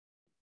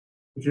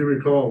 If you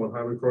recall, when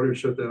Highway 40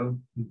 shut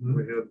down, Mhm.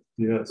 we had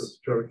Yes, this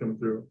traffic coming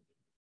through.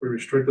 We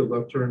restricted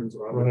left turns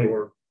on the Right.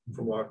 door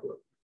from Lockwood.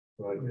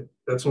 right.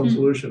 That's one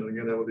solution. And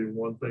again, that would be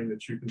one thing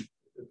that you can,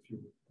 if you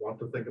want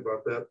to think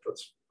about that,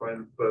 that's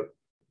fine. But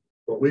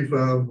what we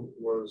found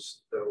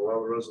was that a lot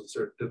of residents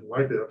there didn't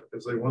like that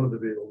because they wanted to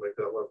be able to make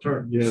that left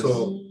turn. Yes.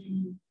 So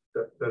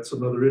that's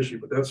another issue,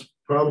 but that's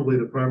probably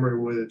the primary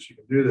way that you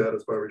can do that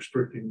is by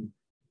restricting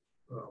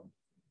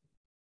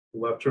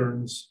left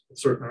turns at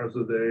certain hours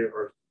of the day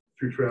or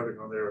through traffic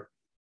on there.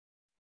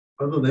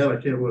 Other than that, I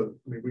can't,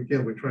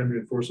 we try and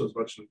enforce as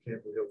much as we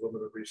can. We have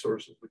limited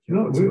resources. We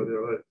can't put somebody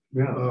there.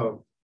 Yeah,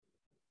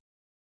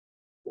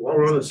 While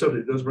we're on the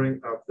subject, it does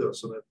bring out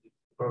this, and it's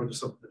probably just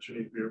something that you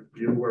need to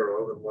be aware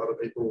of, and a lot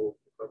of people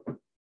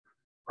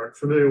aren't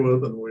familiar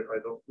with, and we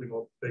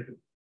don't make it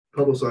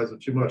publicize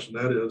it too much, and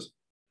that is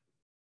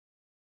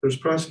there's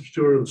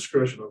prosecutorial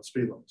discretion on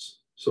speed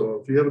limits.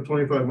 So if you have a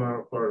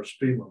 25-mile-per-hour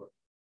speed limit,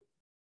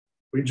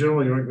 we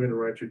generally aren't going to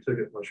write you a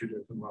ticket unless you're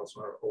doing 10 miles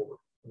an hour over.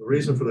 And the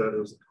reason for that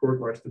is the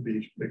court likes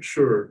to make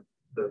sure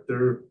that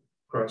they're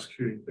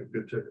prosecuting a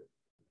good ticket.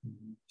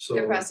 So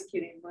They're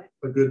prosecuting what?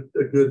 a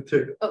good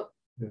ticket. Oh.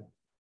 Yeah.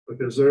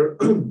 Because there,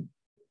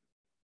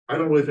 I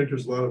don't really think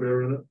there's a lot of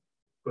error in it,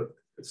 but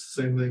it's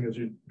the same thing as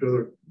you'd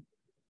rather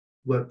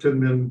let 10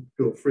 men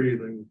go free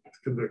than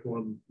convict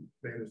one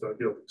man who's not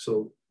guilty.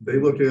 So they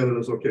look at it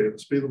as, okay, the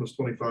speed limit is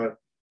 25.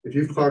 If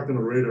you've clocked on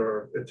a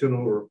radar at 10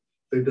 over,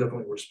 they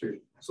definitely were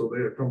speeding. So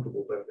they are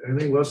comfortable with that.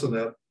 Anything less than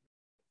that,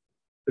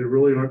 they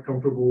really aren't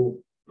comfortable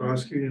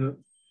prosecuting it.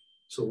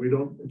 So we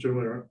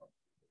generally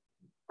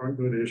aren't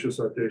going to issue a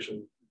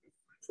citation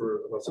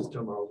for unless it's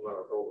 10 miles an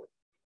hour over.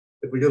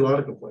 If we get a lot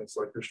of complaints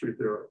like your street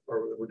there,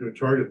 or we're doing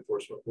target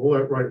enforcement,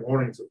 we'll write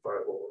warnings at 5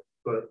 over,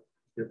 but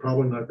you're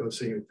probably not going to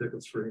see any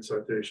tickets for any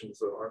citations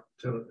that aren't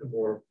 10 or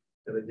more.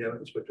 And again,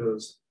 it's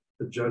because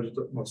the judge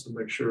wants to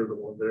make sure that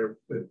when they're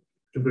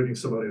convicting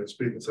somebody on a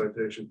speeding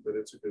citation, that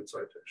it's a good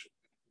citation.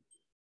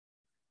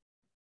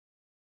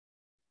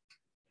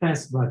 Can I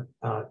ask about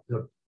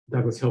the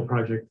Douglas Hill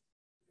project?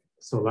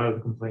 So a lot of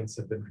the complaints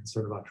have been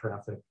concerned about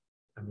traffic.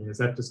 I mean, is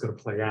that just going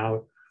to play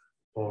out,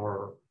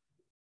 or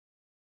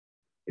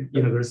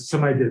there's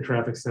somebody did a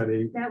traffic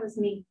study. That was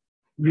me.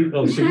 So you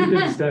did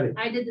the study.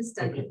 I did the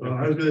study. Okay.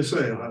 I was going to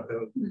say,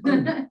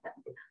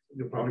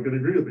 you're probably going to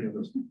agree with me on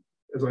this.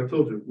 As I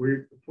told you,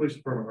 the police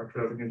department are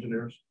traffic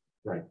engineers.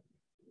 Right.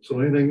 So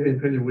any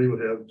opinion we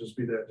would have would just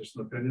be that, just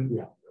an opinion.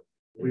 Yeah.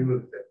 We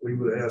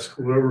would ask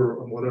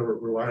whoever and whatever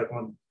rely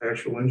upon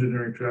actual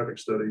engineering traffic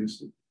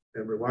studies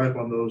and rely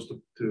upon those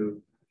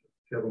to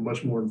have a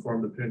much more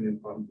informed opinion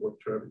on what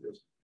traffic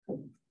is.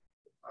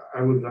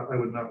 I would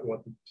not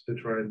want to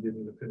try and give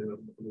you an opinion of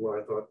what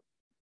I thought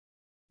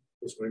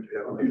was going to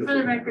happen. And for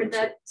the record,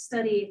 that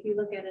study, if you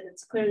look at it,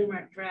 it's clearly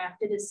marked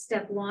draft. It is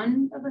step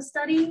 1 of a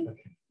study.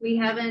 Okay. We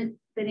haven't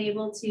been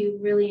able to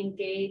really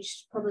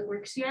engage Public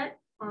Works yet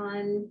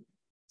on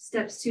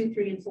steps 2,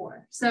 3, and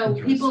 4. So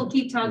people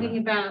keep talking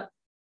about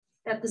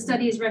that the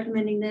study is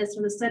recommending this,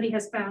 or the study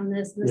has found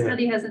this, and the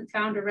study hasn't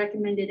found or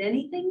recommended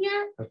anything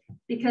yet,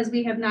 because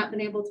we have not been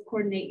able to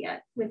coordinate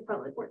yet with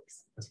Public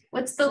Works.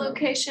 What's the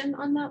location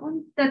on that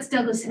one? That's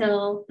Douglas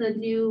Hill, the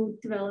new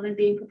development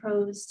being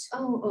proposed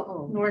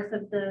Oh. north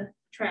of the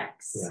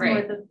tracks.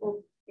 Right. North of,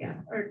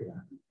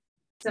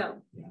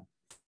 so.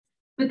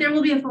 But there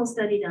will be a full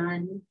study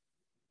done,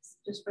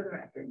 just for the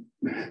record.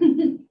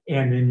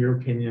 And in your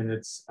opinion,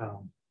 it's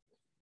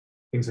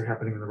things are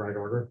happening in the right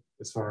order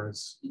as far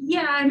as?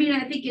 Yeah, I mean,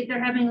 I think they're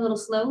happening a little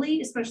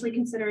slowly, especially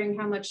considering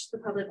how much the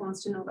public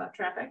wants to know about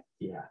traffic.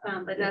 Yeah.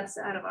 But that's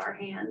out of our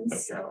hands.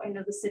 Okay. So I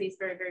know the city's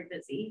very, very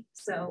busy.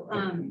 So,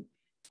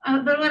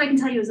 but what I can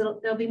tell you is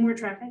there'll be more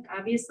traffic.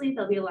 Obviously,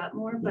 there'll be a lot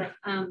more, but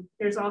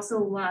there's also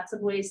lots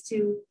of ways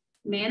to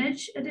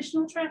manage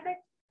additional traffic,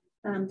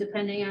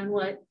 depending on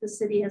what the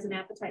city has an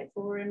appetite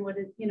for and what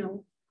it,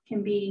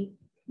 can be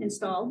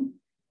installed.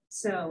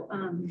 So,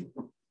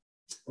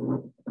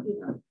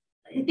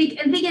 I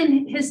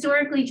think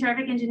historically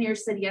traffic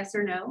engineers said yes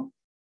or no,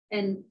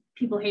 and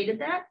people hated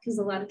that because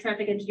a lot of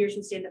traffic engineers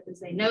would stand up and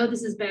say, no,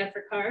 this is bad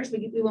for cars.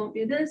 We won't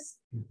do this.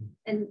 Mm-hmm.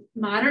 And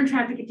modern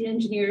traffic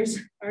engineers,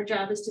 our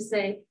job is to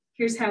say,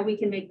 here's how we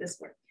can make this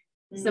work.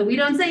 Mm-hmm. So we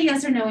don't say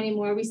yes or no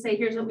anymore. We say,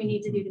 here's what we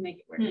need to do to make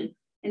it work. Mm-hmm.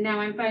 And now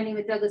I'm finding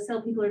with Douglas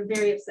Hill, people are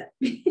very upset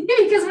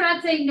because we're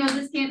not saying, no,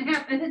 this can't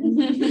happen.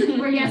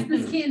 Or yes,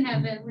 this can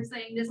happen. We're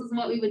saying this is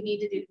what we would need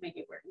to do to make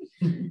it work.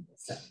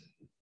 So.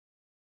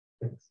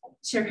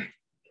 Sure.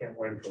 Can't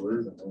win for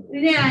losing.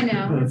 Yeah, I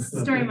know. It's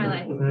the story of my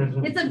life.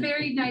 It's a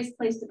very nice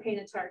place to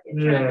paint a target.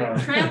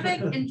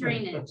 Traffic and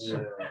drainage.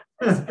 Yeah.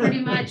 That's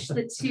pretty much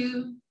the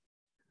 2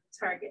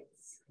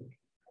 targets.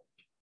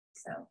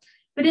 So,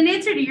 but in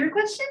answer to your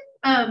question,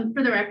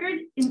 for the record,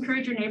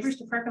 encourage your neighbors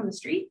to park on the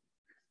street.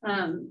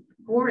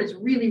 Gore is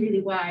really,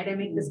 really wide. I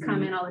make this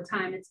comment all the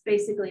time. It's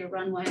basically a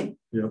runway.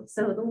 Yep.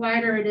 So the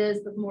wider it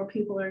is, the more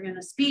people are going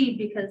to speed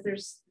because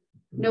there's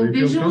no They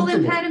feel visual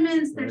comfortable.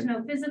 impediments, there's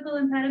no physical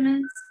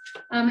impediments.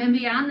 And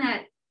beyond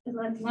that,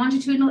 like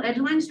longitudinal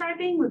edgeline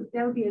striping,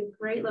 that would be a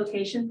great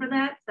location for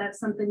that. That's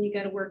something you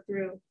got to work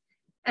through.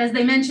 As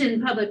they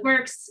mentioned, Public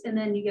Works, and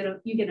then you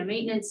get a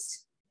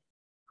maintenance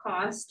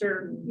cost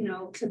or,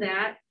 to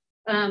that.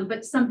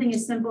 But something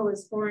as simple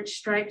as 4-inch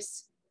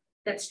stripes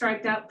that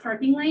striped out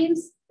parking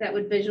lanes that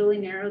would visually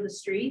narrow the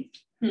street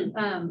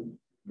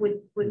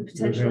would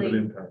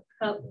potentially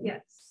help.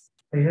 Yes.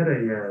 I had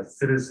a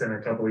citizen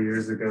a couple of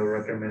years ago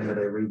recommend that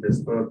I read this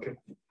book.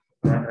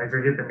 I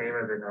forget the name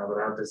of it now,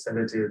 but I'll just send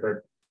it to you.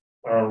 But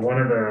one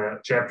of the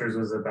chapters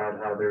was about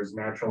how there's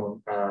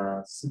natural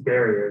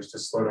barriers to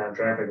slow down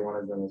traffic. One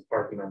of them is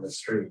parking on the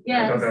street.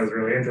 Yes. I thought that was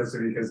really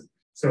interesting because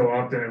so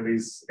often, at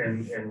least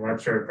in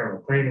Webster, from a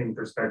planning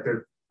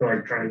perspective, they're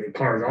like trying to get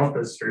cars off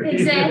the street.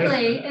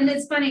 Exactly. And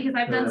it's funny because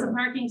I've done some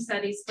parking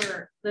studies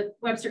for the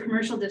Webster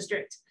Commercial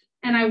District.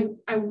 And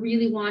I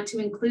really want to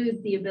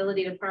include the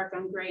ability to park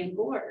on Gray and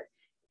Gore.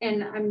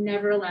 And I'm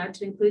never allowed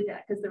to include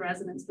that because the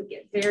residents would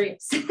get very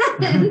upset.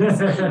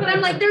 But I'm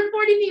like, they're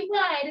 40 feet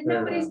wide and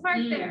nobody's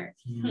parked there.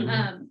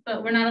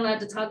 But we're not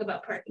allowed to talk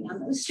about parking on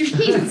those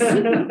streets.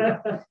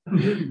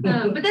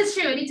 But that's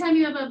true. Anytime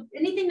you have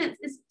anything that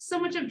is so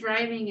much of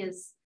driving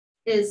is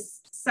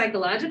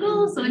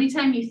psychological. So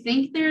anytime you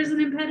think there's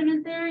an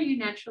impediment there, you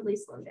naturally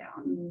slow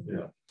down.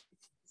 Yeah.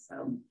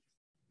 So.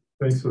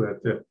 Thanks for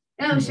that tip.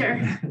 Oh, sure.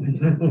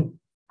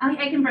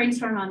 I can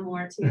brainstorm on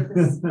more too.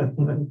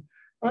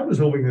 I was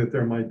hoping that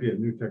there might be a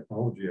new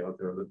technology out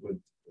there that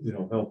would,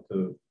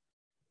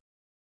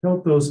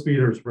 help those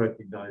speeders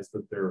recognize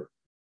that their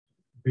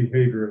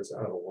behavior is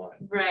out of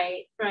line.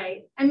 Right.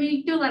 I mean,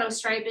 you do a lot of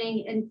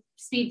striping and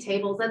speed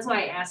tables. That's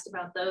why I asked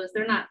about those.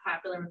 They're not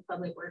popular with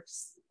Public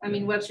Works. I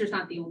mean, Webster's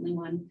not the only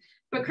one,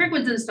 but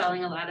Kirkwood's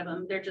installing a lot of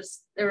them.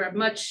 They're a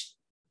much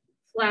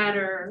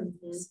flatter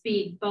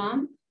speed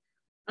bump,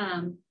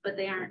 but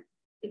they aren't.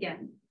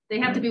 Again, they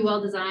have to be well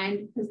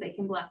designed because they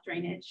can block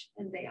drainage,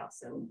 and they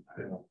also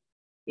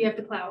you have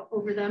to plow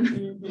over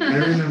them. I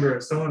remember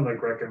someone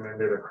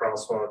recommended a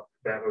crosswalk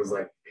that was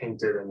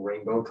painted in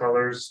rainbow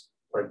colors,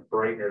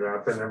 brighten it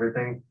up and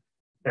everything.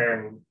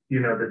 And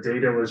the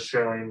data was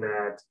showing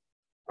that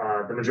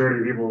the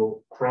majority of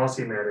people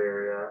crossing that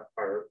area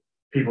are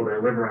people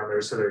that live around there,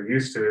 so they're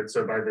used to it.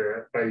 So by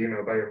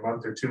a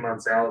month or 2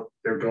 months out,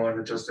 they're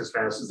going just as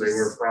fast as they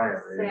were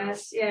prior.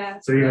 Yes, yeah.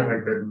 So even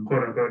the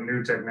quote unquote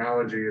new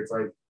technology, it's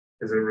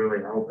is it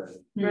really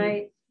helping?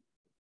 Right.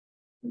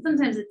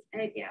 Sometimes it's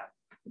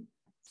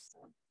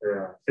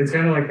Yeah, it's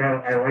kind of like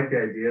how I like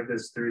the idea of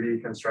this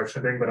 3D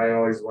construction thing, but I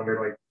always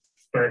wonder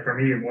but for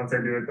me, once I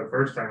do it the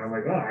first time, I'm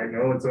like, oh, I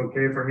know it's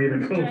okay for me to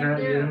go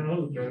back.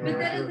 But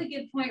that is a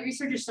good point.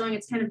 Research is showing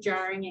it's kind of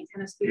jarring and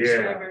kind of spooks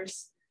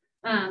drivers.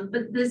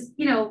 But this,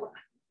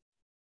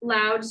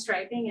 loud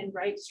striping and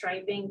bright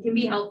striping can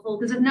be helpful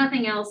because if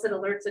nothing else, it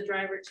alerts a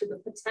driver to the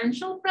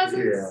potential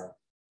presence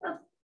of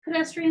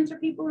pedestrians or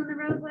people in the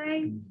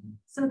roadway.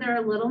 So they're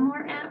a little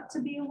more apt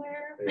to be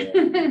aware.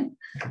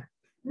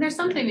 There's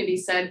something to be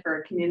said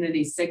for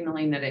community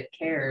signaling that it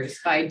cares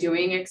by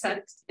doing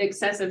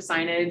excessive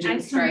signage and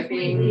striping.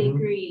 I completely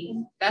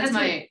agree.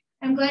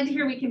 I'm glad to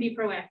hear we can be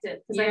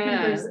proactive because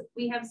I think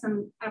we have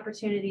some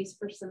opportunities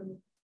for some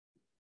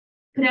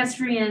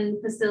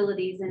pedestrian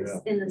facilities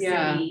in the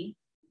city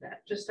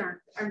that just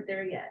aren't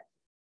there yet.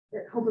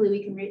 That hopefully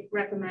we can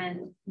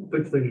recommend.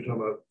 The things you're talking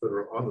about that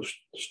are on the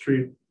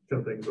street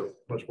kind of things are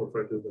much more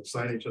effective than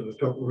signage. And a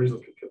couple of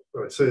reasons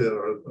I say that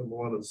are,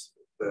 one is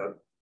that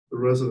the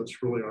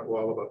residents really aren't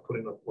wild about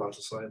putting up lots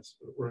of signs.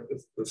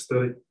 It's the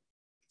aesthetic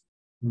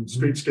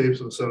streetscapes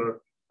in the center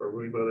are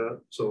ruined by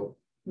that. So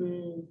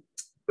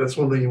that's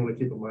one thing you want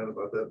to keep in mind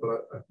about that.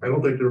 But I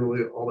don't think they're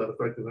really all that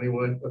effective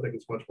anyway. I think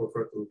it's much more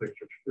effective the things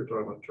you're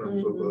talking about in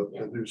terms of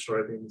the new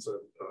stripings and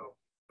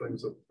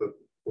things that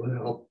will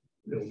help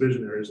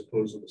visionaries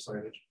opposed to the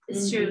signage.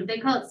 It's true. They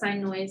call it sign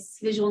noise,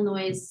 visual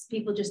noise.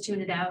 People just tune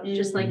it out,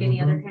 just like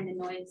any other kind of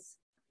noise.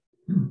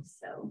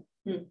 So.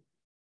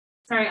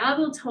 Sorry, I'm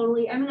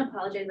gonna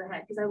apologize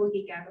ahead because I will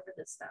geek out over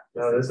this stuff.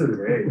 No, this is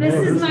great. This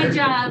is my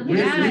job. We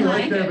I like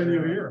like having it.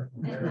 you here.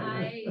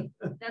 And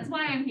that's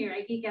why I'm here.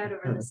 I geek out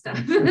over this stuff.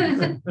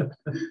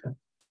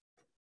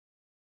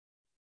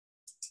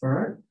 All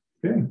right.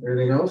 Okay.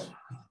 Anything else?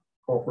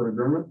 Call for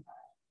adjournment.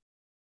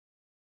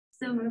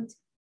 So moved.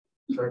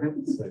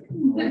 Second.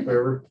 All in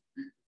favor?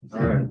 All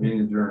right,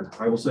 meeting adjourned.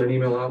 I will send an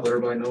email out, let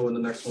everybody know when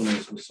the next one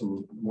is with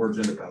some more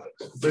agenda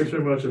topics. Thanks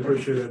very much. I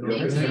appreciate it.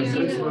 Thank you.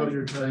 Thanks a lot of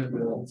your time.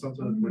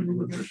 Something we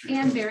really appreciate.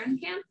 And Baron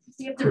camp.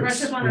 You have to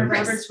brush up on our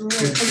Robert's rules.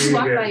 I just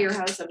walk by your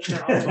house, I'm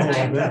sure, all the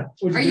time.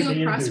 Are you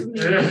across from me?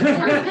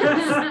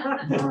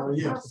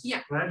 Yes.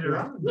 Yeah. Glad you're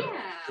on.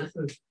 Yeah.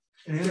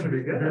 It's gonna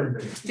be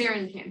good.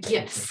 Baron Camp,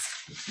 yes.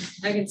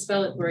 I can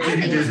spell it for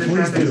Did you do you. the Please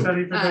traffic do.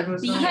 study for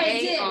Douglas? B now? I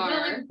did, A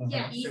R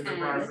yeah. E In the N.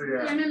 process,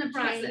 Yeah, yeah. I'm in the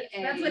process.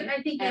 That's what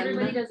I think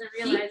everybody doesn't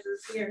realize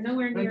is we are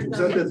nowhere near. Is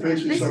that that face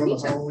you Nice saw to in meet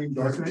the you. Halloween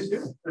darkness?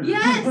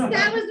 Yes,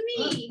 that was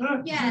me.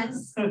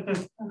 Yes.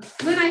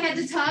 When I had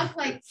to talk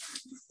like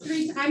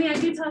three, I mean, I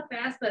do talk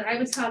fast, but I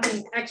was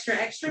talking extra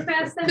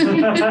fast.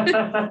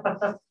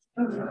 That